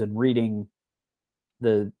News and reading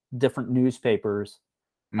the different newspapers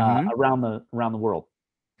around the world.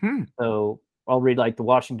 So I'll read like the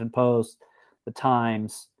Washington Post, the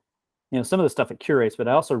Times, some of the stuff it curates, but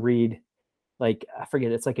I also read, like, I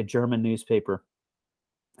forget, it's like a German newspaper.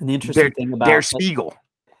 And the interesting thing about Der Spiegel.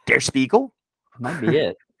 Der Spiegel might be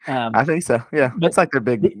it. I think so. Yeah, that's like their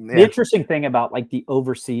big. The interesting thing about like the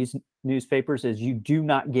overseas newspapers is you do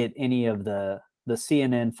not get any of the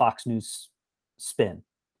CNN, Fox News spin.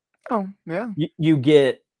 Oh yeah, you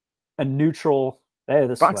get a neutral.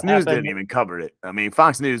 Hey, Fox News didn't even cover it. I mean,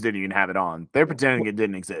 Fox News didn't even have it on. They're pretending it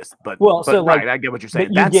didn't exist. But so right, I get what you're saying.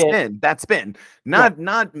 That's spin.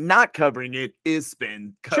 Not covering it is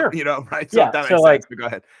spin. Sure, right? So that makes sense. But go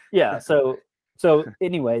ahead. Yeah. So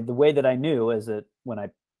anyway, the way that I knew is that when I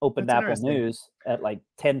opened Apple News at like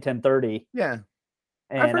 10:30. Yeah.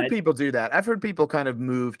 And I've heard people do that. I've heard people kind of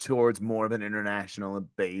move towards more of an international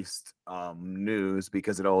based news,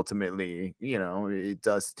 because it ultimately, it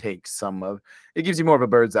does take it gives you more of a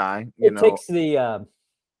bird's eye. It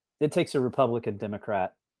takes a Republican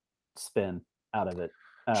Democrat spin out of it.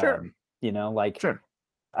 Sure. Sure.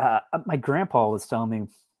 My grandpa was telling me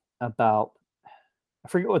about, I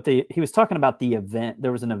forget he was talking about the event.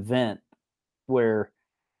 There was an event where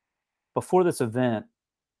before this event,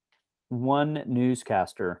 one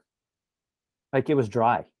newscaster, like, it was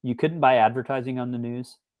dry. You couldn't buy advertising on the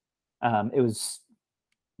news. It was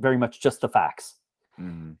very much just the facts.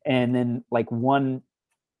 Mm-hmm. And then like one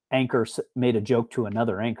anchor made a joke to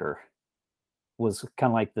another anchor, was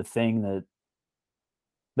kind of like the thing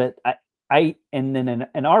but and then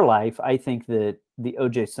in our life, I think that the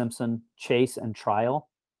O.J. Simpson chase and trial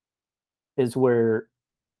is where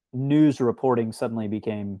news reporting suddenly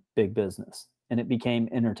became big business, and it became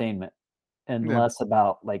entertainment and less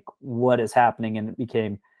about like what is happening. And it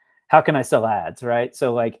became, how can I sell ads? Right.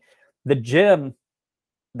 So like the gym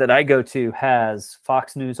that I go to has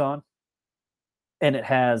Fox News on, and it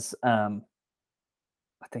has, I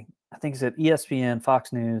think it's at ESPN,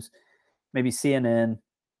 Fox News, maybe CNN,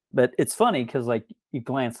 but it's funny, 'cause like you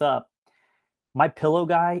glance up, my pillow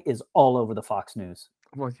guy is all over the Fox News.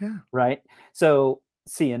 Well, yeah. Right. So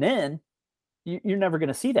CNN, you're never going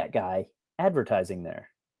to see that guy advertising there.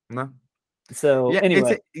 No. So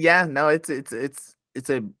anyway, it's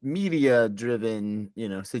a media driven,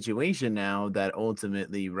 situation now that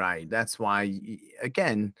ultimately, right. That's why,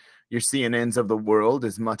 again, your CNNs of the world,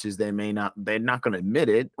 as much as they're not going to admit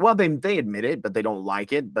it. Well, they admit it, but they don't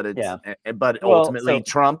like it. But ultimately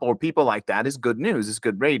Trump or people like that is good news. It's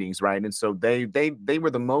good ratings. Right. And so they were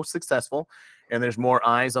the most successful. And there's more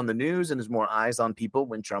eyes on the news, and there's more eyes on people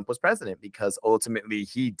when Trump was president, because ultimately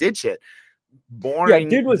he did shit. Boring.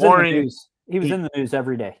 Dude was in the news He was in the news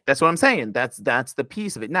every day. That's what I'm saying. That's the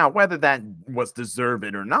piece of it. Now, whether that was deserved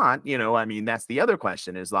or not, I mean, that's the other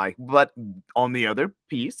question is like, but on the other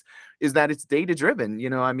piece is that it's data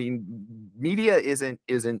driven. I mean, media isn't,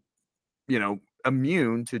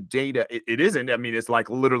 immune to data. It isn't. I mean, it's like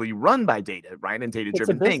literally run by data, right? And data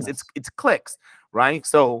driven things. It's clicks, right?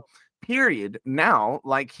 So period. Now,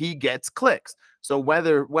 like he gets clicks. So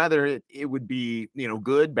whether it would be,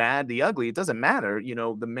 good, bad, the ugly, it doesn't matter.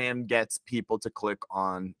 The man gets people to click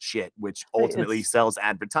on shit, which ultimately sells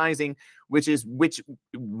advertising, which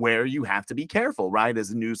where you have to be careful, right?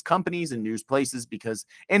 As news companies and news places,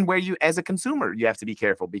 and where you, as a consumer, you have to be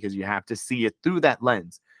careful because you have to see it through that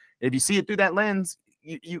lens. If you see it through that lens,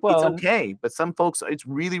 it's okay. But some folks, it's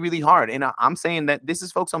really, really hard. And I'm saying that this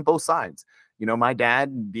is folks on both sides. My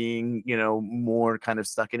dad being, more kind of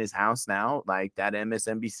stuck in his house now, like that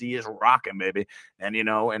MSNBC is rocking, baby. And,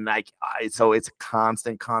 and like, so it's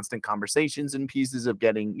constant conversations and pieces of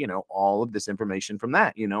getting, all of this information from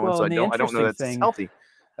that, and so I don't know that's healthy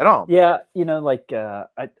at all. Yeah. Like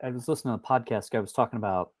I was listening to a podcast, guy was talking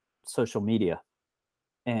about social media,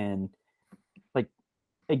 and like,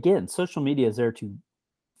 again, social media is there to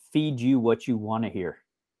feed you what you want to hear.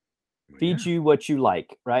 Feed you what you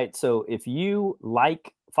like, right? So if you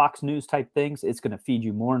like Fox News type things, it's going to feed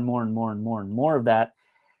you more and more and more and more and more of that.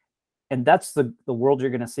 And that's the world you're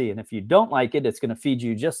going to see. And if you don't like it, it's going to feed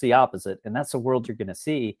you just the opposite. And that's the world you're going to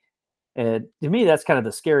see. And to me, that's kind of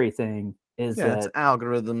the scary thing is that it's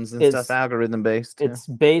algorithms and stuff, algorithm based. It's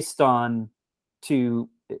basically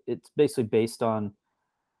based on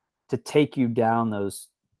to take you down those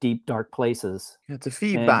deep, dark places. To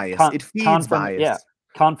feed bias. It feeds bias. Yeah.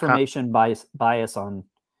 Confirmation bias on,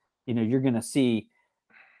 you're going to see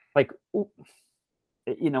like, we're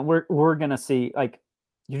going to see, like,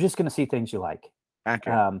 you're just going to see things you like.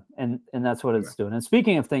 Accurate. And that's what it's doing. And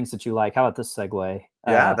speaking of things that you like, how about this segue?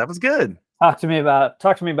 Yeah, that was good. Talk to me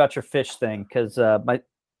about your fish thing. Cause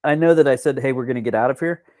I know that I said, hey, we're going to get out of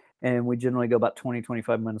here. And we generally go about 20,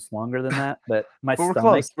 25 minutes longer than that. But my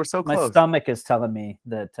stomach, we're so close. My stomach is telling me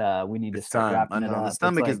that we need to start wrapping it up. The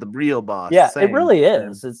stomach is the real boss. Yeah, it really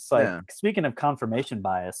is. It's like, speaking of confirmation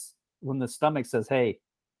bias, when the stomach says, hey,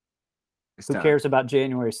 who cares about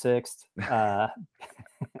January 6th?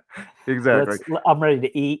 Exactly. I'm ready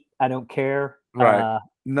to eat. I don't care. Right.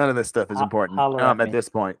 None of this stuff is important at this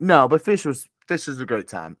point. No, but fish was a great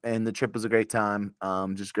time. And the trip was a great time.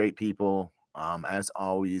 Just great people. As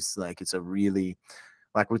always, like it's a really,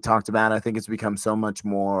 like we talked about, I think it's become so much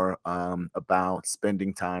more about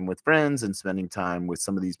spending time with friends and spending time with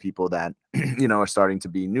some of these people that are starting to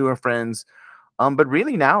be newer friends, but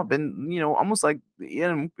really now been almost like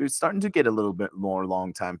we're starting to get a little bit more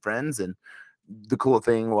longtime friends. And the cool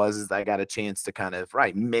thing is I got a chance to kind of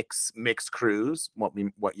mix crews,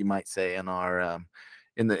 what you might say in our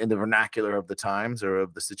in the vernacular of the times or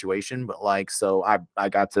of the situation. But like, so I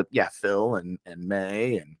got to, Phil and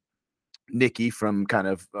May and Nikki from kind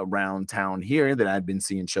of around town here that I'd been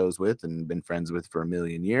seeing shows with and been friends with for a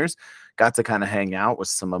million years. Got to kind of hang out with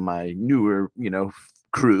some of my newer,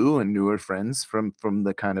 crew and newer friends from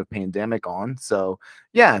the kind of pandemic on. So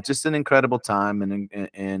yeah, just an incredible time.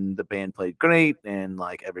 And the band played great and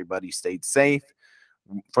like everybody stayed safe.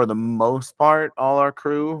 For the most part, all our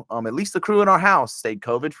crew, at least the crew in our house, stayed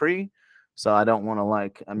COVID free. So I don't want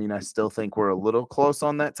to I still think we're a little close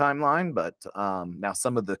on that timeline, but now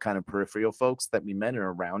some of the kind of peripheral folks that we met and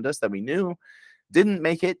around us that we knew didn't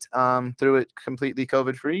make it through it completely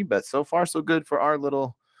COVID free, but so far so good for our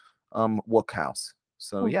little Wook house.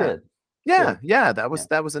 So good.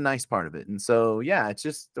 That was a nice part of it. And so it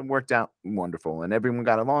just worked out wonderful and everyone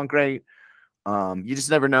got along great. You just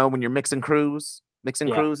never know when you're mixing crews.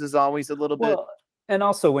 Crews is always a little bit. And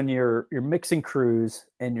also when you're mixing crews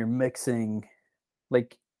and you're mixing,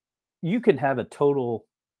 like, you can have a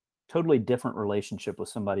totally different relationship with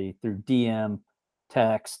somebody through DM,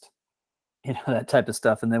 text, that type of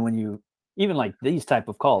stuff. And then when you, even like these type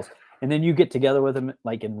of calls, and then you get together with them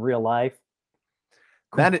like in real life,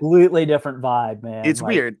 completely different vibe, man. It's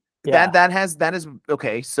weird. Yeah. That is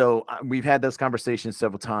okay. So we've had those conversations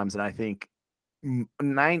several times, and I think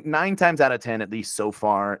 9 times out of 10, at least so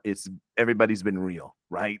far, everybody's been real,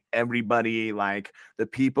 right? Everybody, like the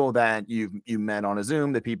people that you met on a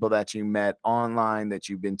Zoom, the people that you met online, that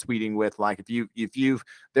you've been tweeting with, like if you've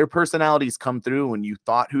their personalities come through and you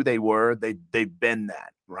thought who they were, they've been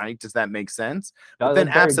that, right? Does that make sense? But then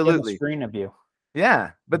absolutely screen of you.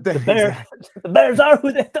 Yeah, but The bear, the bears are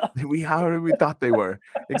who they thought. we thought they were.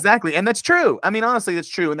 Exactly. And that's true. I mean, honestly, that's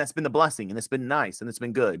true. And that's been the blessing, and it's been nice, and it's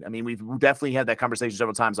been good. I mean, we've definitely had that conversation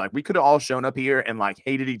several times. Like, we could have all shown up here and like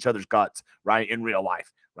hated each other's guts, right? In real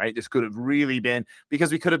life, right? This could have really been,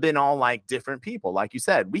 because we could have been all like different people. Like you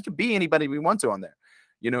said, we could be anybody we want to on there.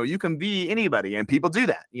 You can be anybody, and people do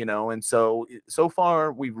that, and so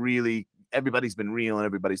far we've really, everybody's been real and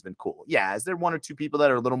everybody's been cool. Yeah, is there one or two people that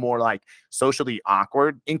are a little more like socially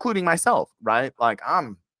awkward, including myself, right? Like,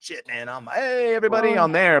 I'm shit, man. I'm, hey everybody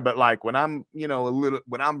on there, but like when I'm,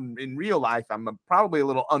 when I'm in real life, I'm probably a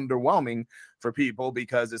little underwhelming for people,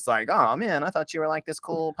 because it's like, oh man, I thought you were like this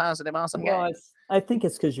cool, positive, awesome guy. Well, I think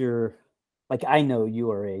it's because you're like, I know you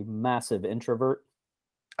are a massive introvert.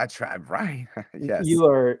 I tried, right? Yes. You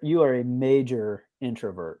are a major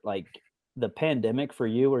introvert. Like, the pandemic for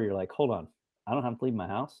you, where you're like, hold on, I don't have to leave my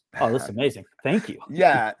house. Oh, this is amazing. Thank you.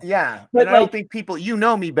 Yeah. But And I don't think people,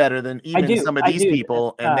 me better than even some of these do.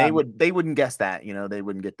 people, and they wouldn't guess that, they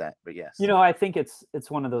wouldn't get that. But yes. I think it's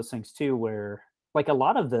one of those things too, where like a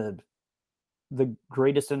lot of the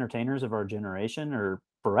greatest entertainers of our generation, or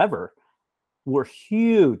forever, were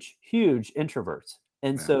huge introverts.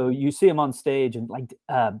 And Yeah. so you see them on stage, and like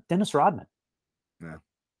Dennis Rodman. Yeah.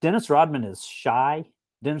 Dennis Rodman is shy.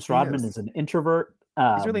 Dennis Rodman is an introvert.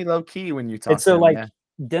 He's really low key when you talk and so to him. like Yeah.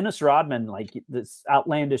 Dennis Rodman, like this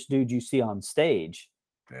outlandish dude you see on stage.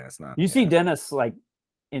 Yeah, it's not. You see Dennis like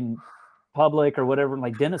in public or whatever.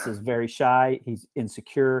 Like, Dennis is very shy. He's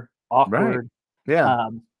insecure, awkward. Right. Yeah.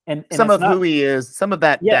 And some of who he is, some of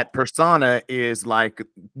that persona is like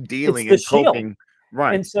dealing and coping.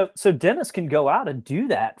 Right. And so Dennis can go out and do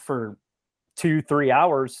that for 2-3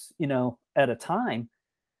 hours, at a time,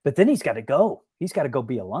 but then he's got to go. He's got to go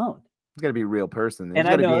be alone. He's got to be a real person. He's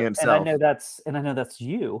got to be himself. And I know that's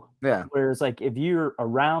you. Yeah. Whereas, like, if you're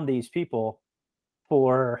around these people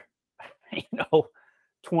for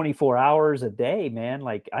 24 hours a day, man,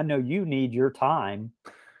 like, I know you need your time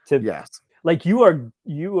to. Yes. Like, you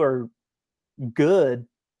are good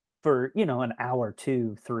for an hour,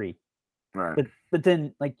 2, 3. Right. But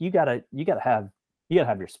then, like, you gotta have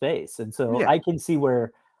your space. And so I can see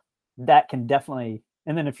where that can definitely.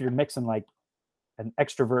 And then if you're mixing like an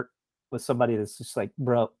extrovert with somebody that's just like,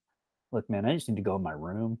 bro, look, man, I just need to go in my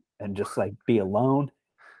room and just like be alone.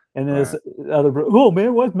 And then this other bro, oh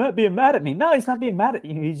man, why's Matt being mad at me? No, he's not being mad at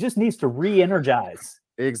you. He just needs to re-energize.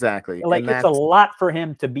 Exactly. Like, it's a lot for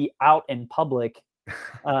him to be out in public,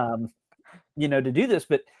 to do this.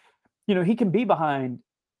 But he can be behind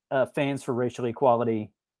Fans for Racial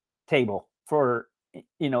Equality table for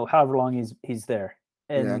however long he's there,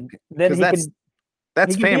 and then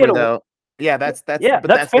that's Famer though. Yeah, that's Famer.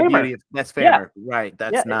 The beauty of, that's Famer, right?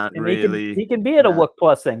 That's not really. He can be at a WOOC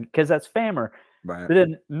Plus thing because that's Famer, right? But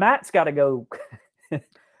then Matt's got to go.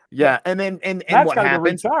 Yeah, and then Matt's what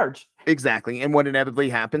happens? Recharge. Exactly, and what inevitably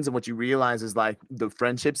happens, and what you realize is like the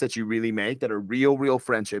friendships that you really make that are real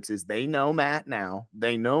friendships is they know Matt now.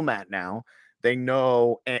 They know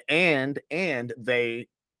and they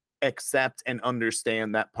accept and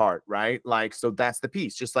understand that part, right? Like, so that's the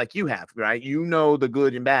piece, just like you have, right? The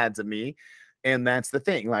good and bads of me. And that's the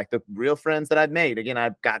thing, like the real friends that I've made. Again,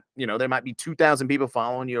 I've got, there might be 2,000 people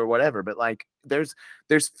following you or whatever, but like there's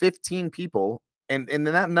 15 people, and then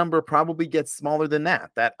that number probably gets smaller than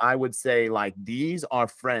that I would say like these are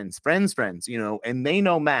friends, and they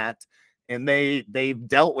know Matt, and they've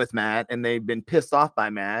dealt with Matt, and they've been pissed off by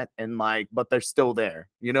Matt, and like, but they're still there.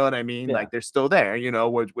 You know what I mean? Yeah. Like, they're still there,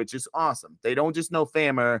 which is awesome. They don't just know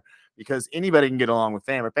Famer because anybody can get along with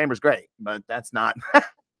Famer. Famer's great, but that's not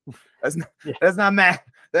that's not Matt.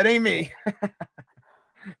 That ain't me.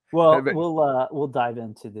 Well, we'll dive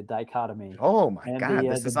into the dichotomy. Oh my God,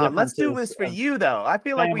 this is on. Let's do this for you though. I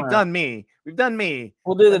feel like we've done me. We've done me.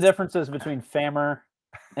 We'll do the differences between Famer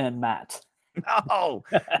and Matt. No,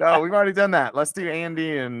 we've already done that. Let's do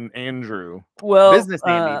Andy and Andrew. Well, business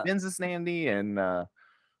Andy, and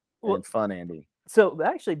fun Andy. So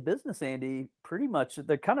actually, business Andy, pretty much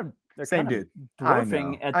they're kind of same dude.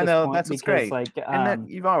 Dwarfing at this point. That's what's great. Like, and that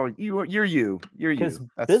you're you. Because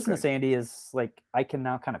business great. Andy is like, I can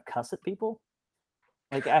now kind of cuss at people.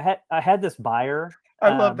 Like, I had this buyer.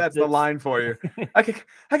 I love that's the line for you. I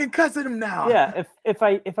can cuss at him now. Yeah, if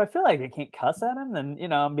I feel like I can't cuss at him,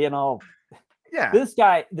 then I'm being all. Yeah. This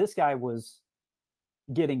guy was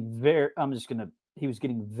getting he was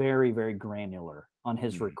getting very, very granular on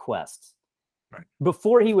his requests. Right.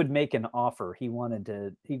 Before he would make an offer, he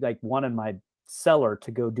wanted my seller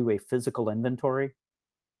to go do a physical inventory.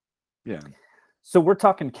 Yeah. So we're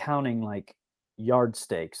talking counting like yard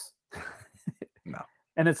stakes. No.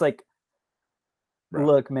 And it's like, Bro.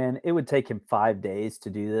 look, man, it would take him 5 days to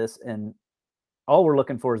do this, and all we're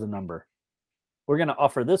looking for is a number. We're going to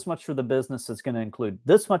offer this much for the business. It's going to include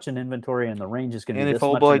this much in inventory, and the range is going to And be if this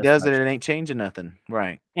old much. boy and this does it, much. it ain't changing nothing.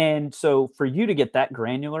 Right. And so for you to get that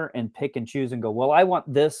granular and pick and choose and go, well, I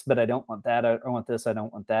want this, but I don't want that. I want this. I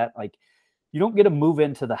don't want that. Like, you don't get to move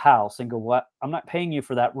into the house and go, what? I'm not paying you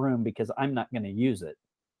for that room because I'm not going to use it.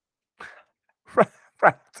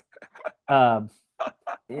 Right.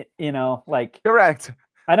 You know, like, Correct.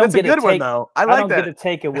 I don't That's get a good to one, take, though. I I like don't that. get to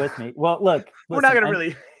take it with me. Well, look, We're not listen, going to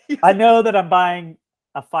really. I know that I'm buying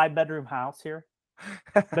a 5-bedroom house here,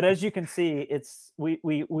 but as you can see, it's we're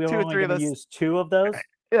Two or only three of going to us. use 2 of those.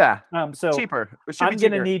 Yeah. So Cheaper. It should I'm be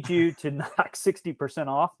going to cheaper. need you to knock 60%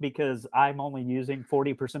 off because I'm only using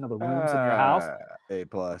 40% of the rooms in your house. A+.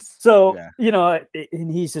 So, yeah. you know,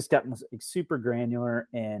 and he's just gotten super granular.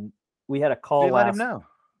 And we had a call Let him know.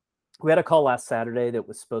 We had a call last Saturday that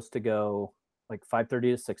was supposed to go like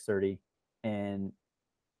 5:30 to 6:30. And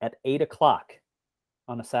at 8 o'clock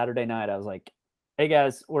on a Saturday night, I was like, hey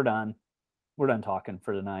guys, we're done. We're done talking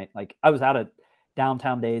for tonight. Like, I was out at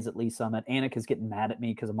downtown days at Lee Summit. Annika's getting mad at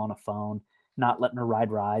me because I'm on a phone, not letting her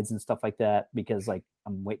ride rides and stuff like that because like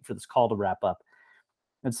I'm waiting for this call to wrap up.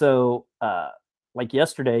 And so like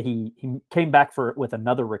yesterday he came back with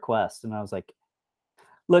another request, and I was like,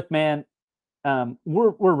 look, man,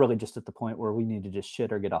 we're really just at the point where we need to just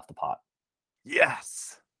shit or get off the pot.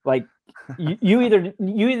 Yes. Like you either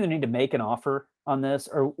need to make an offer on this,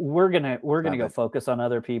 or we're gonna go focus on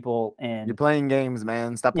other people. And you're playing games,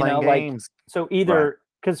 man. Stop playing games. Like, so either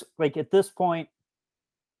because like at this point,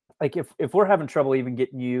 like if we're having trouble even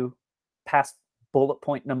getting you past bullet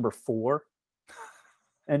point number 4,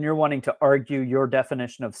 and you're wanting to argue your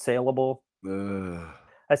definition of saleable,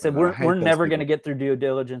 I said we're never going to get through due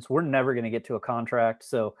diligence. We're never going to get to a contract.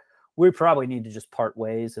 So we probably need to just part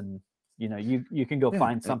ways, and you know, you can go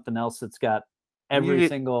find something else that's got every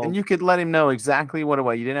single. And you could let him know exactly what it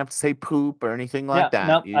was. You didn't have to say poop or anything like that.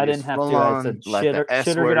 Nope, I didn't have to. I said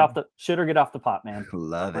shit or get off the pot, man.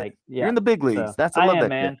 Love like, it. Yeah. You're in the big leagues. So, That's I love that,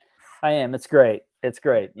 man. I am. It's great. It's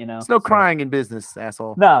great. You know, there's no crying in business,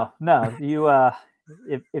 asshole. No. You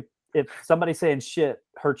if somebody saying shit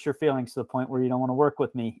hurts your feelings to the point where you don't want to work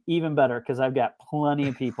with me, even better, because I've got plenty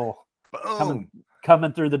of people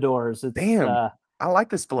coming through the doors. It's, damn. I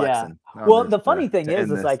like this flexing. Yeah. Well, the funny thing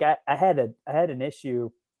is like I had an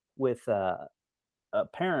issue with a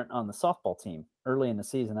parent on the softball team early in the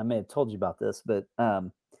season. I may have told you about this, but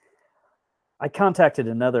I contacted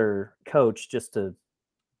another coach just to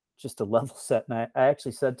level set, and I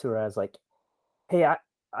actually said to her, I was like, hey,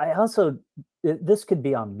 I also this could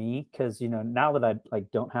be on me because, you know, now that I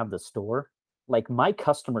like don't have the store, like my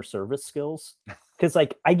customer service skills, because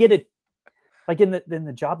like I get it. Like in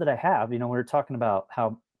the job that I have, you know, we were talking about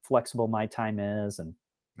how flexible my time is, and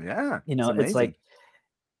you know, it's like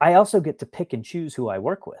I also get to pick and choose who I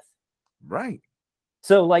work with. Right.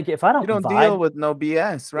 So like if I don't deal with no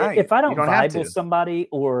BS, right? If I don't vibe with somebody,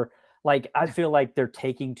 or like I feel like they're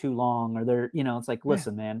taking too long, or they're, you know, it's like,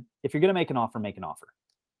 listen, man, if you're gonna make an offer, make an offer.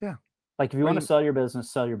 Yeah. Like if you want to sell your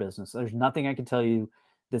business, sell your business. There's nothing I can tell you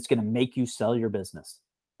that's gonna make you sell your business.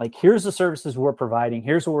 Like, here's the services we're providing.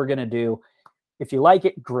 Here's what we're gonna do. If you like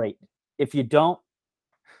it, great. If you don't,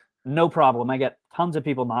 no problem. I get tons of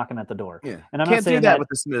people knocking at the door. Yeah. And I'm Can't not saying do that with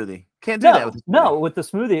the smoothie. Can't do that with the smoothie. No, with the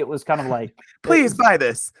smoothie, it was kind of like, please buy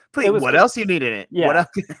this. Please. What else you need in it? Yeah. What else?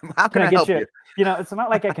 How can I help you? You know, it's not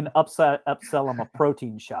like I can upsell them a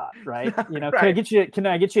protein shot, right? You know, can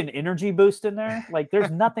I get you an energy boost in there? Like, there's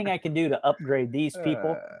nothing I can do to upgrade these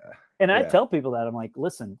people. And I tell people that, I'm like,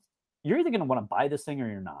 listen, you're either going to want to buy this thing or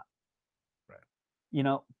you're not. Right. You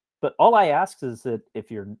know, but all I ask is that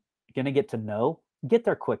if you're going to get to know, get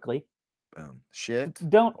there quickly.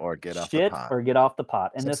 Don't get off the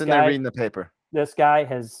pot. And so this guy reading the paper. This guy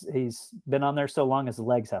he's been on there so long his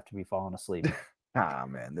legs have to be falling asleep.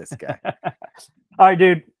 Man, this guy. All right,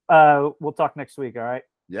 dude. We'll talk next week. All right.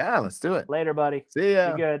 Yeah, let's do it. Later, buddy. See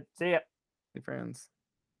ya. Be good. See ya. Hey, friends.